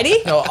Anxiety?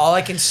 no. All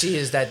I can see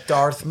is that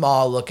Darth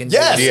Maul looking.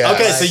 Yes. dude. Yes.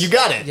 Okay, so you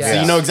got it. So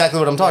Yes. you know exactly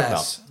what I'm talking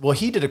Yes. about. Well,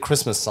 he did a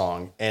Christmas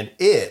song, and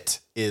it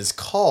is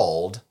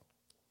called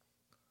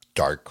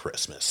Dark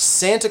Christmas.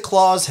 Santa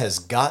Claus Has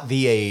Got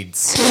the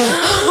AIDS.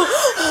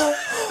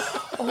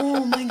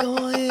 Oh my god.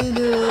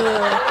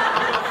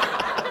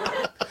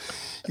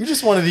 You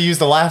just wanted to use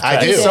the laugh I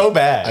track do. so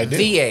bad. I do.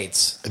 The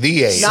AIDS.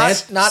 The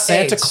AIDS. Not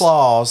Santa AIDS.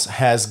 Claus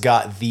has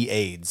got the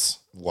AIDS.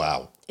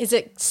 Wow. Is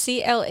it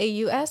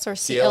CLAUS or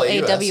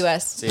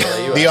CLAWS?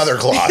 The other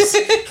Claus.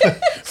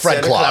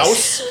 Fred Santa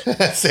Claus.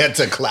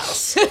 Santa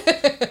Claus.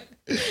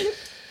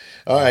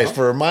 All right,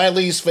 for my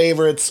least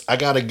favorites, I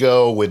got to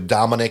go with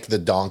Dominic the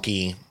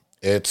Donkey.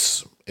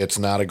 It's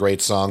not a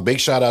great song. Big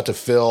shout out to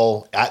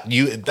Phil. I'm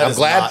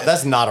glad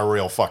That's not a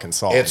real fucking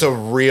song. it's a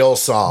real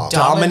song.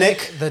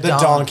 Dominic the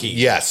Donkey.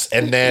 Yes,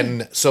 and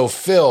then so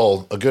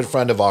Phil, a good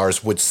friend of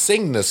ours, would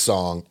sing this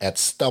song at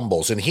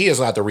Stumbles, and he is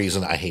not the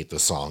reason I hate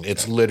this song.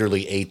 It's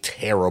literally a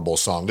terrible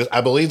song.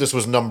 I believe this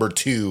was number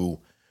 2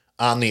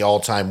 on the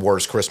all-time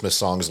worst Christmas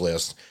songs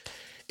list.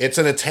 It's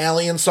an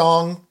Italian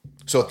song,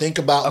 so think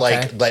about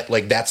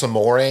like That's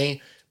Amore,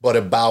 but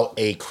about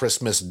a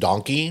Christmas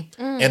donkey,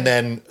 and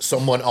then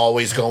someone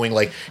always going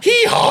like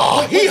hee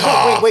haw, hee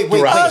haw. wait,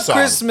 throughout the A song.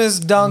 Christmas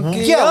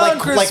donkey. Yeah, on like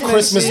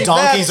Christmas Eve,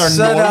 donkeys are that's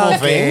a normal donkey.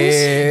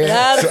 things.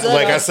 That's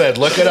Like I said,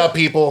 look it up,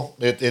 people.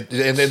 And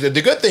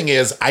the good thing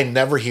is, I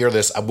never hear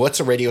this. What's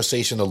a radio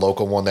station, the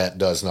local one that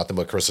does nothing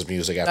but Christmas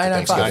music after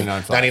 99.5. Thanksgiving?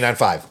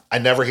 99.5. I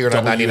never hear it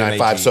on 99.5.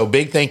 WNAG. So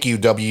big thank you,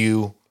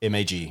 WNAG.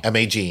 MAG.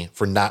 MAG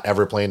for not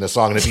ever playing this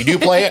song. And if you do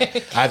play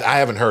it, I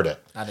haven't heard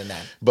it. Not in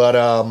that.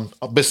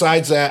 But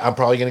besides that, I'm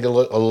probably going to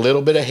get a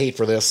little bit of hate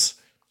for this,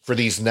 for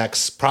these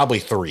next probably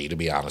 3, to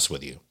be honest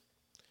with you.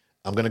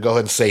 I'm going to go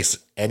ahead and say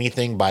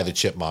anything by the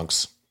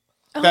Chipmunks.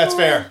 That's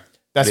fair.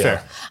 That's Yeah.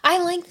 fair. I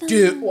like them.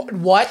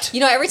 Dude, what? You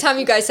know, every time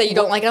you guys say you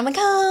don't like it, I'm like,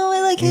 oh,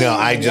 I like it. No,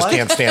 I just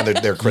can't stand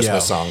their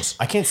Christmas Yo, songs.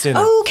 I can't stand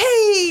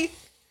Okay.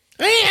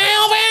 Hey,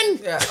 Alvin!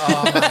 Yeah,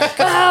 oh my God.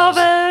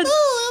 Alvin.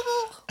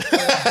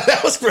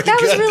 That was pretty That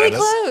good, was really Dennis.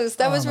 close.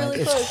 That was really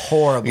It's close.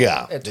 horrible.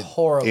 Yeah. It's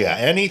horrible. Yeah,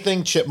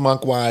 anything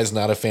chipmunk wise,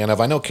 not a fan of.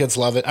 I know kids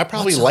love it. I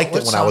probably What liked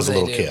song- it when I was a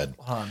what little songs they kid.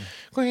 do? Hold on.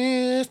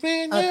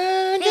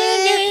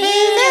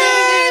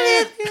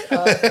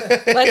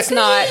 Let's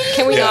not.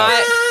 Can we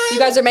not? You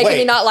guys are making me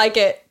Wait. not like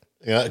it.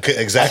 Yeah, I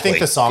exactly. think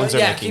the songs are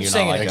Yeah, making keep you not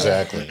singing like it. it.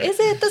 Exactly. Is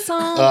it the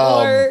song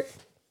or?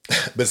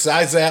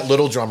 Besides that,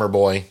 Little Drummer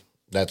Boy,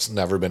 that's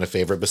never been a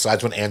favorite.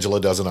 Besides when Angela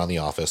does it on The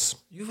Office.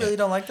 You really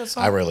don't like that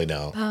song? I really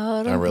don't.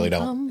 I really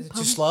don't. Is it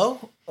too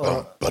slow?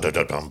 Or-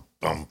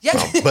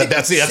 Yeah. But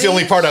that's the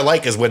only part I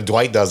like is when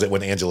Dwight does it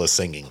when Angela's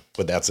singing.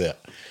 But that's it.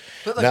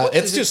 but like, No, what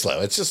it's is too it-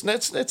 slow. It's just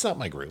it's not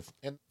my groove.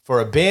 And For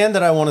a band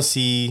that I want to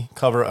see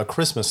cover a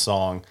Christmas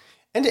song,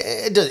 and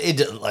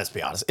let's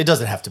be honest, it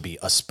doesn't have to be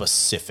a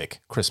specific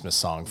Christmas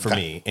song for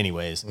me,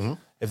 anyways.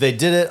 If they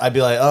did it, I'd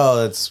be like, oh,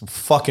 that's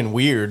fucking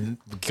weird.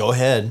 Go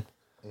ahead.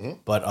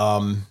 But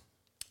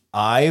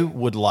I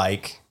would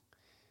like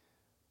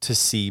to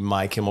see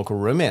My Chemical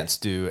Romance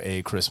do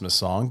a Christmas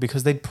song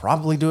because they'd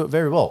probably do it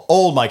very well.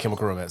 Old My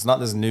Chemical Romance, not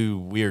this new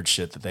weird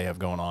shit that they have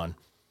going on.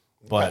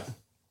 But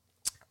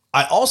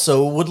I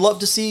also would love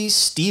to see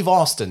Steve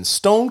Austin,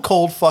 stone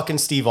cold fucking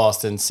Steve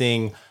Austin,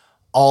 sing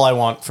All I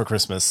Want for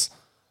Christmas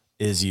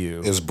Is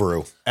You. is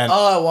brew.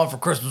 All I want for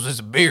Christmas is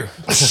a beer.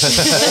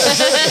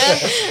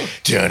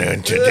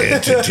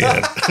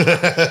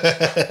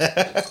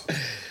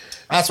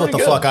 That's what the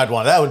fuck I'd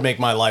want. That would make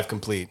my life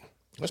complete.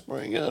 That's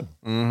pretty good.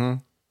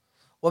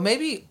 Well,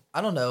 maybe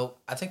I don't know.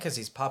 I think because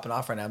he's popping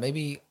off right now,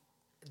 maybe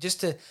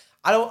just to.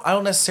 I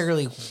don't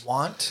necessarily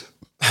want.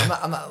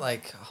 I'm not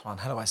like. Hold on.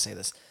 How do I say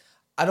this?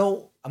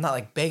 I'm not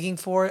like begging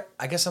for it.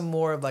 I guess I'm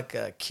more of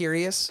like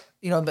curious.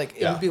 You know, like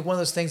it would be one of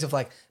those things of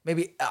like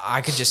maybe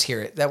I could just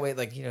hear it that way.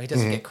 Like he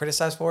doesn't get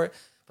criticized for it.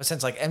 But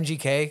since like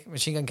MGK,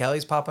 Machine Gun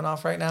Kelly's popping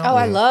off right now. Oh,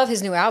 I love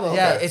his new album.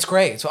 yeah, it's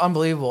great. It's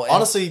unbelievable. And-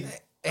 Honestly,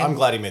 I'm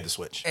glad he made the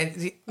switch. And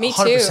Me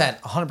too.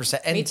 100%.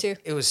 And Me too.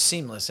 It was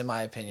seamless in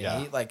my opinion.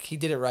 Yeah. He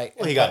did it right.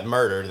 Well, he got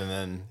murdered and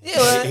then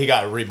well- he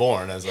got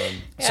reborn as a.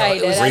 Yeah, he it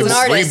did. was As an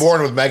artist.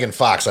 Reborn with Megan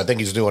Fox. I think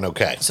he's doing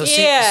okay. So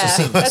Yeah,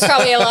 that's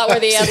probably a lot where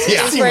the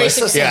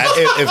inspiration. Yeah,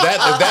 if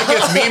that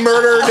gets me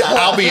murdered,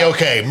 I'll be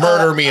okay.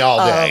 Murder me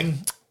all day.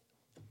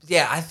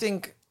 yeah, I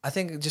think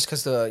just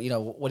because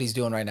what he's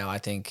doing right now, I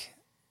think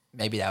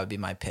maybe that would be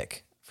my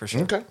pick for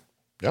sure. Okay.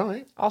 All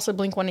right. Also,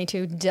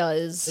 Blink-182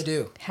 does They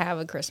do. have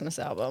a Christmas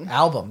album.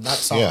 Album, not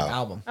song. Yeah.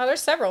 Album. Oh,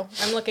 there's several.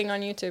 I'm looking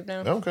on YouTube now.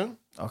 Okay.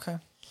 Okay.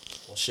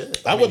 Well,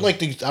 shit. I would like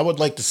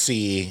to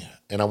see,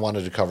 and I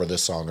wanted to cover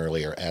this song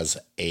earlier as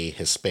a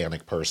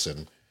Hispanic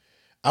person.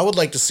 I would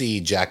like to see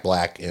Jack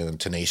Black and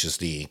Tenacious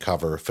D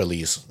cover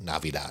Feliz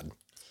Navidad.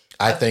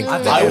 I think I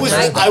that think would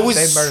they be-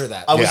 they'd murder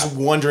that. I was Yeah.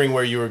 wondering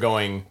where you were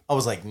going. I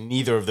was like,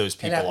 neither of those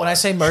people. And when are. I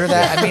say murder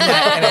that, I mean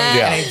that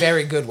Yeah. in a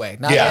very good way.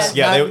 Not Yeah. just-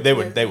 yeah, not- they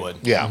would. They would.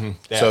 Yeah. They So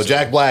absolutely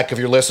Jack Black, if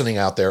you're listening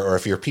out there, or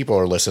if your people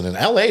are listening,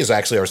 LA is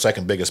actually our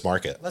second biggest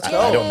market. Let's I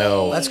go. don't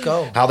know Let's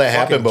go. how that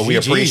happened, but we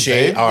GGs,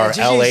 appreciate babe. our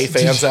Yeah, LA GGs.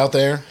 fans out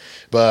there.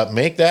 But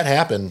make that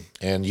happen.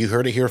 And you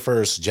heard it here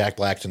first. Jack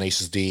Black,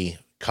 Tenacious D,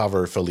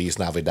 cover Feliz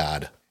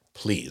Navidad.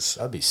 Please.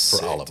 That'd be for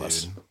sick, all of dude.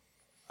 us.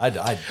 I'd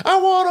I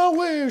want to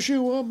wish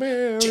you a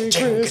Merry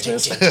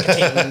Christmas.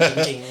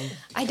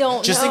 I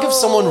don't just know. think of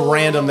someone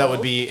random that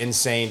would be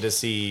insane to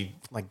see,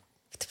 like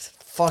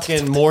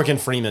fucking Morgan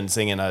Freeman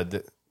singing I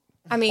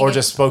mean, or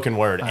just spoken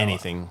word,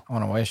 anything. I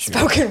want to wish you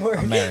spoken word.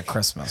 a Merry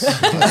Christmas.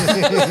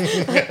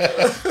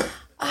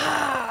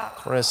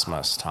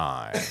 Christmas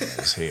time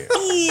is here.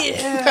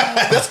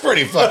 That's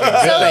pretty fucking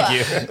good.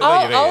 Thank you.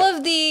 all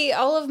of the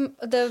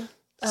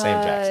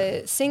Sam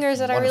Jackson. singers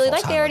that I Wonderful really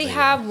like, time they of already the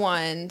have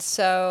one.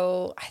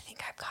 So I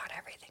think I've got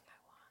everything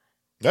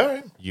I want. All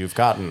right. You've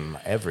gotten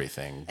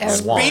everything. you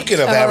Every- want. Speaking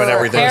of having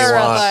everything you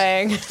want,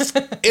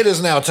 Everything. it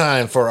is now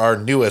time for our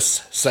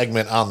newest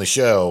segment on the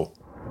show.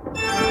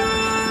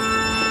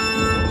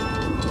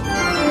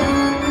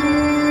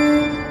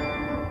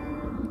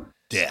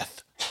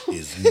 Death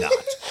is not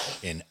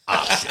an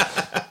option.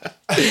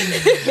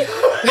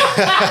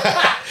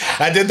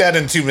 I did that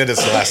in 2 minutes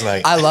last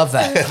night. I love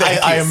that.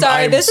 I am,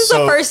 Sorry, I'm this is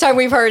so, the first time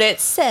we've heard it.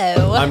 So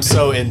I'm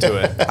so into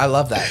it. I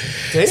love that.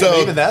 Damn,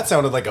 So- even that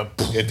sounded like a.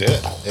 It did.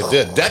 It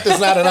did. Death is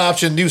not an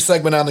option. New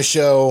segment on the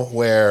show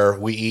where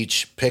we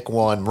each pick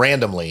one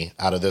randomly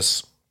out of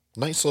this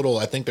nice little.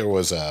 I think there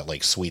was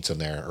like sweets in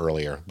there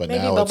earlier, but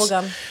Maybe now it's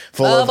bubblegum.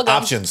 full of Bubblegum.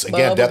 options.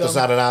 Again, death is Bubblegum.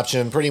 not an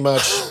option. Pretty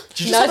much.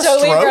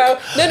 Nacho Libro.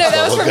 No,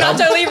 that was from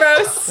Nacho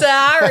Libro.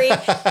 Sorry.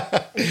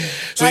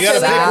 So you got to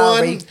pick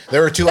Sorry. one.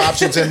 There are two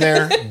options in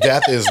there.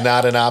 Death is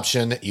not an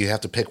option. You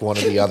have to pick one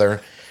or the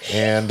other.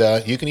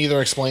 And you can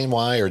either explain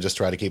why or just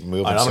try to keep it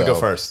moving. All right, I'm going to go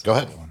first. Go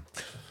ahead.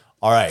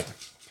 All right.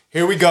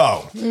 Here we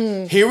go.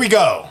 Here we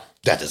go.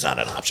 Death is not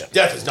an option.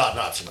 Death is not an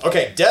option.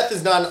 Okay, death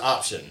is not an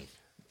option.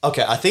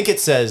 Okay, I think it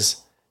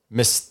says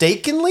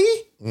mistakenly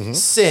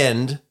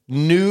send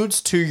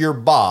nudes to your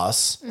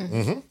boss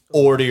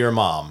or to your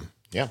mom.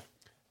 Yeah.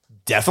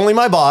 Definitely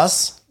my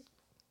boss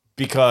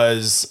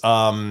because,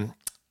 my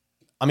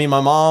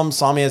mom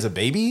saw me as a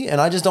baby and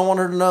I just don't want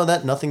her to know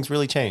that nothing's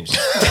really changed.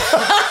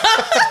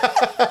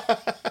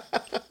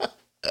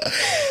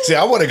 See,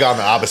 I would have gone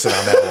the opposite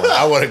on that one.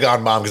 I would have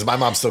gone mom because my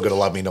mom's still going to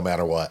love me no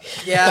matter what.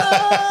 Yeah,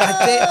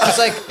 I was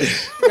like,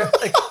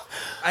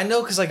 I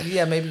know because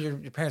maybe your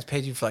parents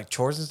paid you for like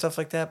chores and stuff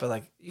like that, but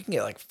like you can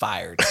get like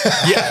fired.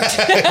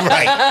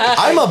 Right.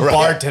 I'm a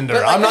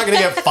bartender. I'm not going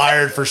to get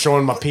fired for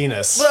showing my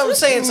penis. But I'm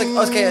saying it's like,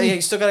 okay, yeah,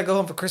 you still got to go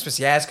home for Christmas.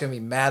 Yeah, it's gonna be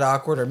mad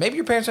awkward. Or maybe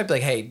your parents might be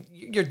like, hey,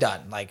 you're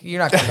done. Like you're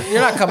not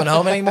coming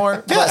home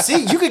anymore. Yeah,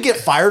 see, you could get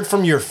fired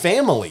from your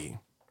family.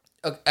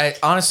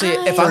 Honestly,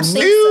 if I'm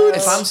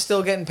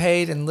still getting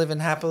paid and living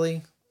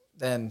happily,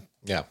 then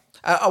Yeah.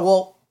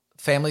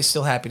 family's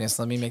still happiness.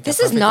 Let me make that This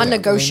is perfectly-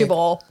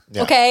 non-negotiable.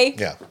 Okay.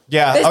 Yeah.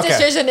 Yeah, This okay.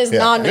 decision is Yeah.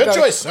 non-negotiable.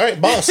 Good choice. All right,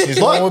 boss. He's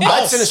Look, going with I'd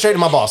boss. send it straight to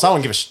my boss. I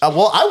wouldn't give a shit.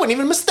 Well, I wouldn't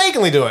even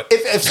mistakenly do it.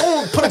 If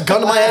someone put a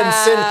gun to my head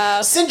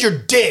and send your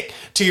dick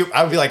to you,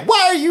 I would be like,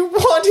 why are you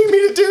wanting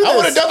me to do this? I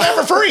would have done that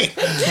for free.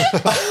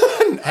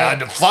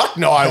 Fuck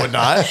no, I would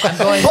not. I'm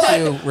going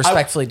to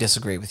respectfully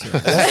disagree with you.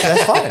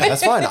 That's fine.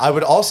 That's fine. I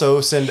would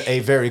also send a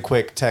very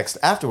quick text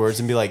afterwards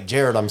and be like,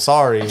 Jared, I'm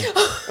sorry.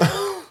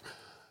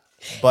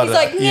 But He's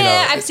like,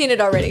 nah, I've seen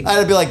it already.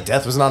 I'd be like,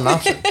 death was not an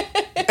option.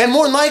 And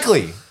more than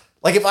likely,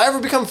 like if I ever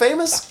become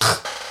famous,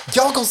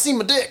 y'all gonna see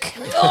my dick.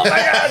 Oh my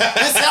God.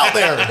 It's out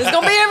there. It's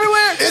gonna be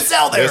everywhere. It's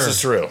out there. This is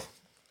true,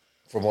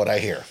 from what I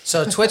hear.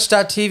 So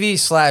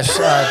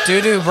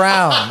twitch.tv/Doodoo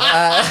Brown.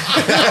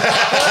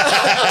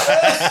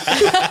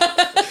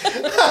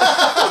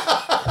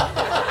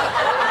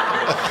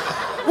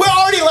 We're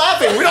already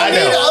laughing. We don't need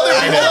other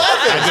people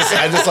laughing.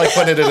 I just like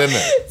putting it in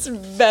there. It's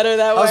better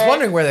that way. I was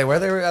wondering where they were.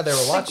 They were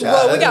watching.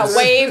 Well, we got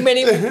way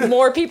many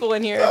more people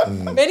in here.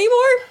 Many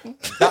more?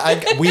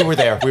 We were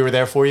there. We were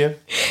there for you.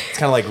 It's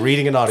kind of like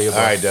reading an audiobook.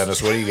 All right,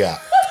 Dennis, what do you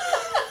got?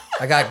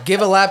 I got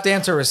give a lap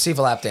dance or receive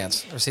a lap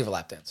dance. Receive a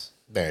lap dance.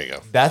 There you go.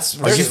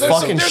 Are you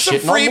fucking There's some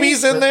shitting on me?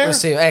 freebies in there.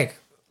 Receive. Hey,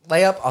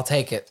 layup. I'll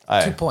take it. All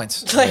right. 2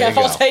 points. Like, There you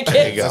I'll go. take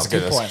There it. you go. That's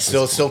good. 2 points.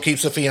 Still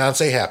keeps the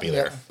fiance happy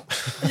there.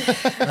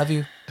 Love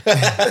you.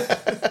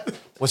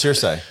 What's your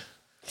say?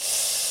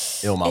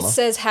 Ill It mama.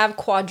 says have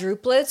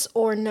quadruplets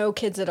or no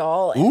kids at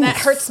all. And that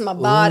hurts my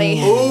body.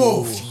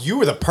 Ooh, you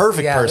were the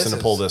perfect Yeah, person this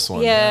to pull is- this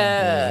one.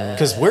 Yeah.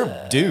 Because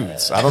we're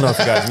dudes. I don't know if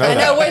you guys know I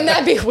that. know, wouldn't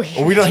that be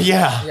weird? We don't,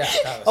 yeah.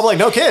 I'm like,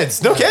 no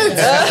kids. No kids.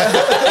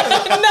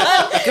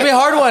 Give me a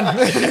hard one.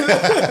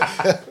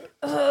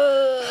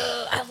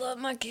 I love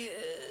my kids.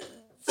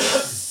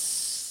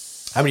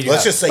 How many do you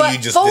Let's have? just say But you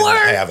just 4?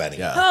 didn't have any.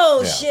 Yeah.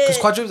 Oh, Yeah. shit. Because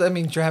quadruple, that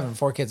means you're having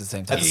 4 kids at the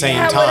same time. At the same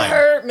That would time.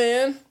 hurt,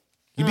 man.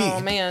 You'd be, Oh,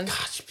 man.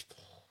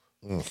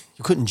 you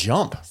couldn't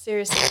jump.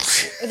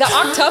 Seriously. The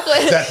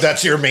octuplet.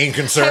 That's your main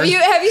concern.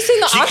 Have you seen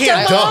the She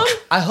can't octomom? dunk.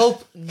 I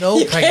hope no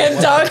Can't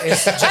pregnant dunk. woman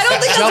is just I don't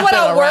think that's jumping what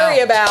I'll worry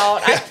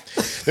around. about.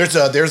 There's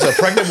a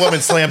pregnant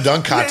woman slam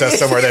dunk contest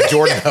somewhere that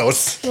Jordan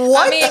hosts.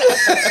 I mean,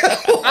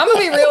 I'm gonna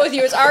be real with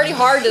you. It's already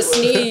hard to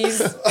sneeze.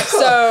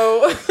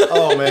 So,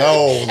 Oh, man.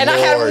 Oh, and I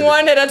Lord. had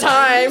one at a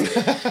time.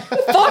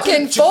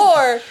 Fucking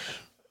 4.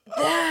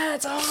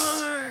 That's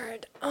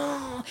hard.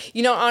 Oh,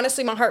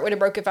 honestly, my heart would have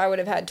broke if I would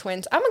have had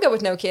twins. I'm gonna go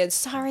with no kids.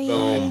 Sorry.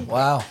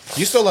 Wow.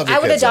 You still love your I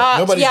would kids. though. adopt.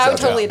 Nobody's Yeah, I would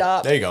judging. totally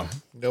adopt. There you go.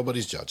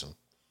 Nobody's judging.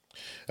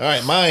 All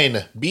right,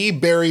 mine. Be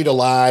buried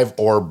alive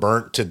or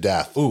burnt to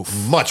death. Oof.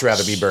 Much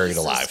rather be buried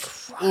alive.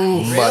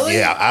 But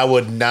yeah, I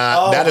would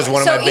not. That is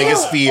one of my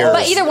biggest fears.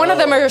 But either one of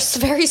them are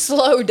very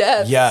slow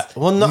deaths. Yeah.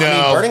 Well, no, I mean,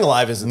 No. burning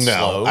alive isn't No,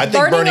 slow. I think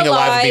Burning burning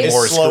alive would be alive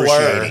more is slower.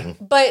 excruciating.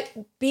 But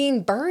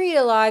being buried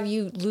alive,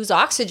 you lose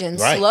oxygen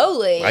Right.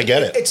 slowly. I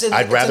get it.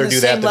 I'd rather do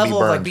that than be level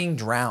of like burned. being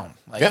drowned.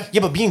 Like, Yeah.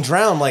 Yeah, but being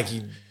drowned, like,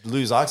 you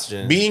lose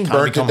oxygen. Being kinda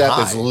burnt to become death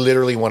high. is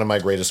literally one of my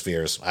greatest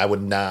fears. I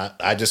would not.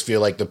 I just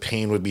feel like the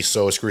pain would be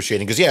so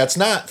excruciating. Because yeah, it's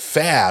not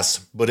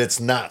fast, but it's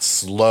not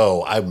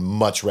slow. I'd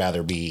much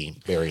rather be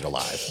buried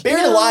alive.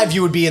 Buried alive,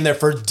 you would be in there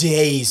for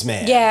days,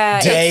 man.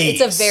 Yeah,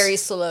 Days. it's a very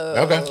slow.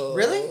 Okay.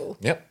 Really?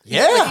 Yep.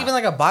 Yeah. Like even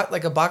like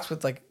a box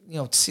with like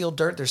sealed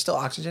dirt. There's still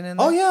oxygen in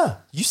there. Oh, yeah.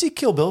 You see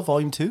Kill Bill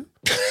Volume 2?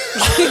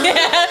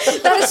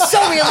 That is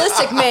so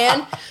realistic,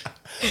 man.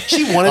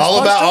 She wanted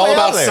All to punch her about way out all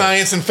about there.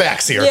 science and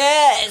facts here.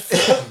 Yes.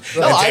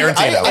 And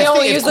Tarantino. I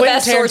only If use the Quentin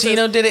best sources.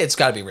 Tarantino did it, it's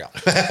got to be real.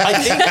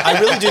 I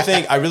really do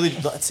think,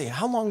 let's see,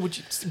 how long would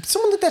you,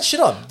 someone look that shit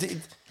up.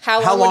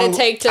 How How long would long- it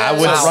take to? I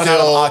would run out of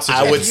still, oxygen.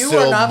 I would You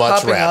still are not much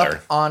popping rather.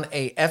 up on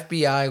a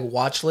FBI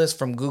watch list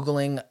from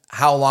Googling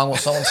how long will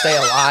someone stay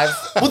alive.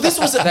 Well, this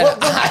was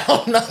I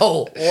don't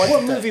know.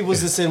 what movie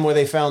was this in where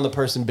they found the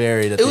person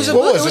buried? At It was the a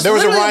end? What was it? There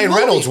was a literally Ryan movie.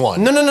 Reynolds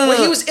one. No. Where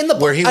he was in the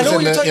Where he I was know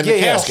in what you're the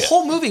talking- casket. The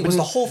whole movie was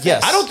the whole thing.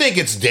 Yes. I don't think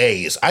it's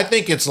days. I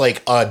think it's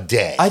like a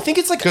day. I think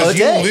it's like because a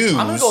you day. lose.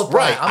 I'm gonna go with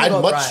Brian. Right. I'm I'd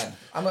gonna go with much. Brian.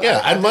 I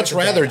I'd think much it's a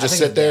rather day. I just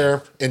think sit it's a day.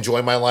 there,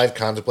 enjoy my life,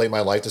 contemplate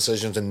my life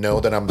decisions, and know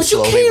that I'm But you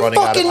slowly can't running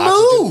out of fucking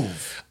oxygen.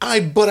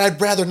 move. But I'd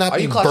rather not Are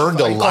be you burned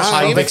claustrophobic? alive.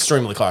 I'm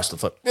extremely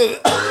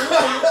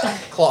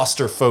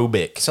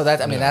claustrophobic. So that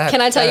that.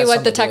 Can I tell that you has what the something to do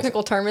with it.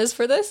 technical term is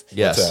for this?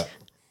 Yes. What's that?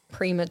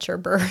 Premature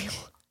burial.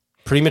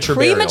 Premature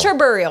Premature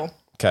burial.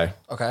 Okay.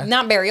 Okay.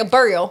 Not burial.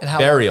 Burial. And how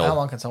Burial. How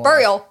long can someone?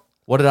 Burial.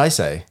 What did I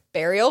say?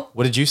 Burial.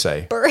 What did you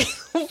say? Burial.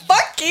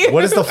 Fuck you.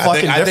 What is the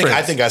fucking difference?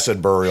 I think I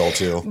said burial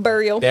too.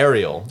 Burial.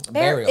 Burial.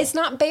 Burial. It's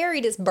not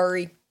buried. It's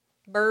bury.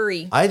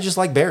 Bury. I just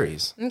like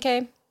berries.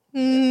 Okay.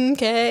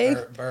 Okay.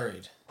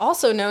 Buried.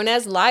 Also known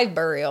as live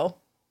burial.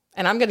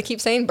 And I'm going to keep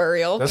saying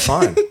burial. That's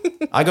fine.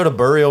 I go to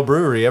Burial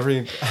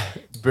Brewery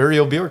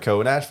Burial Beer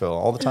Co. in Asheville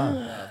all the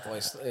time.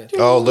 Voice.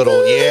 Oh,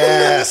 little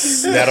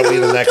yes. That'll be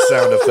the next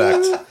sound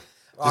effect.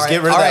 Just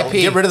get rid of that.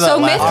 R.I.P. Get rid of that. So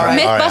laugh track.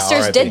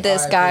 Mythbusters R.I.P. did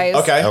this, guys.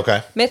 Okay.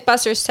 Okay.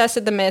 Mythbusters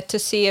tested the myth to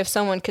see if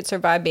someone could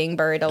survive being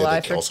buried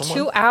alive for kill someone?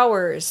 2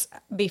 hours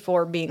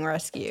before being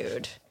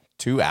rescued.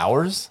 2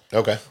 hours?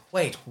 Okay.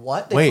 Wait,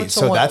 what? They Wait, put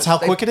so that's how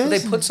quick it is?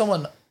 They put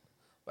someone.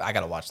 I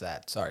gotta watch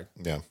that. Sorry.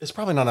 Yeah. It's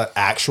probably not an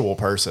actual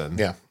person.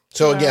 Yeah.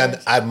 So again,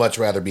 I'd much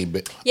rather be.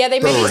 Yeah, they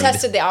maybe buried.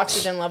 tested the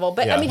oxygen level,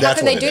 but Yeah, I mean, how that's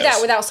can they what it do that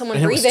is. without someone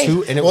And it was breathing?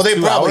 two. And it Well, was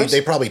 2 hours.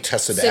 they probably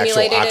tested the actual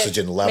Simulated it.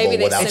 oxygen level Maybe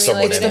they without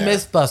someone simulated in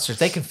It's the there. Mythbusters.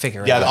 They can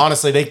figure it Yeah, out.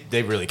 honestly,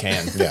 they really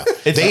can. Yeah.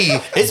 It's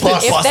been If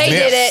busted. they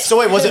did it, So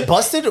wait, was it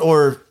busted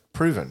or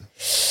proven?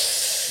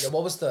 Yeah,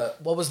 what was the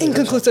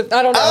inconclusive.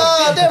 I don't know.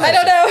 I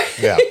don't know.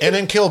 Yeah. And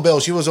in Kill Bill,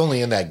 she was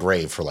only in that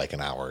grave for like an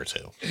hour or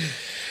two.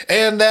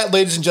 And that,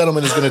 ladies and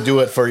gentlemen, is going to do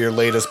it for your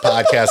latest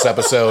podcast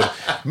episode.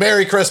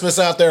 Merry Christmas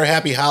out there.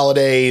 Happy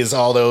holidays.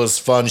 All those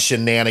fun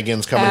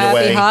shenanigans coming your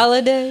way. Happy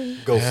holiday.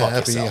 Go fuck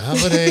Happy yourself.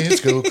 holidays.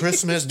 Go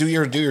Christmas. Do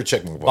your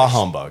chicken voice. Bah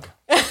humbug.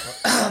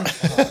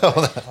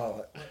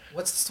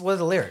 what are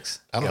the lyrics?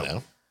 I don't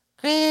know.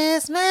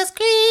 Christmas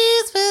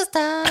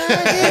time.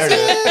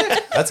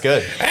 That's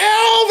good.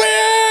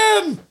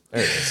 Alvin!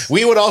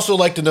 We would also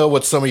like to know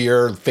what some of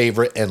your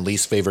favorite and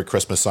least favorite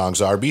Christmas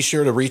songs are. Be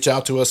sure to reach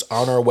out to us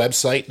on our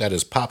website. That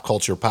is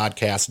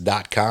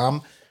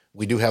popculturepodcast.com.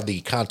 We do have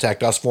the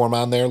contact us form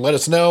on there. Let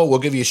us know. We'll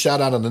give you a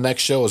shout out on the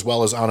next show as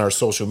well as on our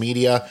social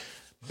media.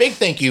 Big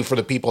thank you for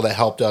the people that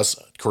helped us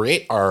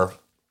create our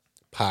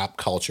Pop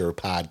Culture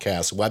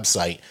Podcast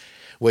website,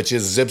 which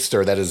is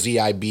Zipster. That is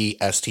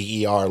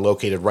Zibster,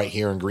 located right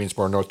here in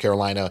Greensboro, North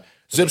Carolina.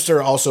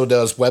 Zipster also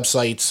does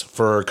websites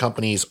for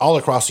companies all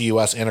across the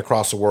U.S. and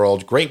across the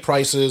world. Great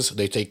prices.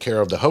 They take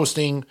care of the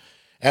hosting,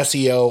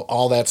 SEO,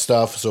 all that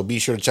stuff. So be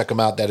sure to check them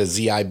out. That is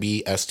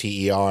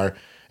Zibster.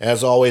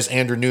 As always,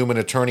 Andrew Newman,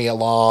 attorney at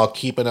law,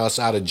 keeping us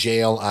out of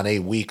jail on a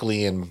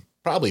weekly and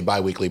probably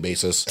bi-weekly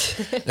basis.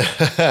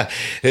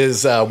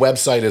 His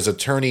website is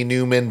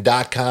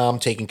attorneynewman.com,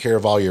 taking care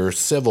of all your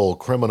civil,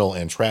 criminal,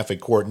 and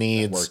traffic court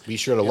needs. Be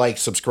sure to like,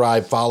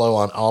 subscribe, follow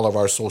on all of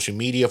our social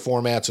media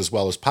formats as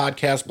well as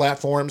podcast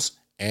platforms.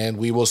 And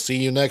we will see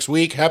you next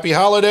week. Happy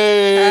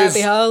holidays!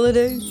 Happy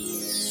holidays.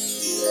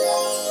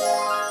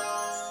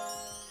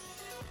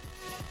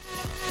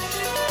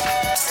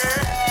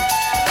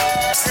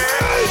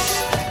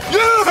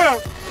 Yeah!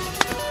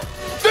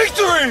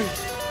 Victory!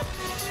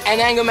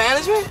 And anger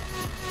management?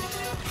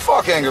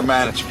 Fuck anger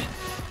management.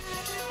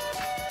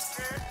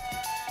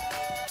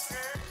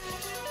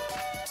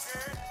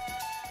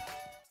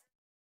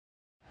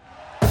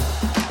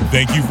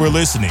 Thank you for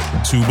listening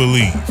to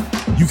Believe.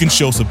 You can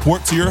show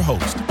support to your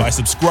host by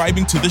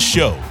subscribing to the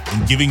show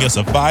and giving us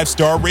a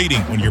 5-star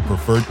rating on your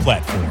preferred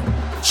platform.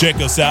 Check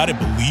us out at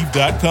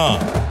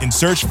Believe.com and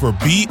search for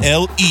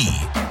BLEAV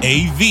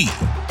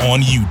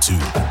on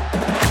YouTube.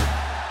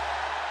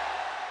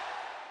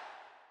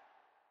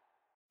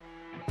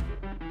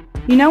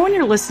 You know when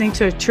you're listening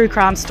to a true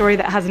crime story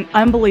that has an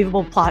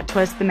unbelievable plot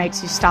twist that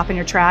makes you stop in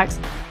your tracks?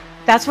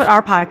 That's what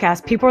our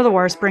podcast, People Are the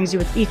Worst, brings you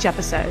with each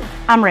episode.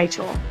 I'm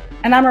Rachel.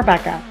 And I'm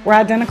Rebecca. We're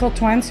identical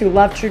twins who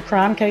love true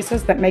crime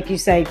cases that make you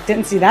say,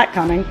 didn't see that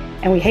coming,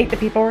 and we hate the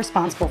people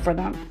responsible for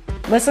them.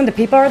 Listen to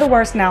People Are the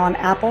Worst now on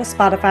Apple,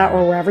 Spotify,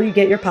 or wherever you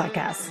get your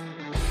podcasts.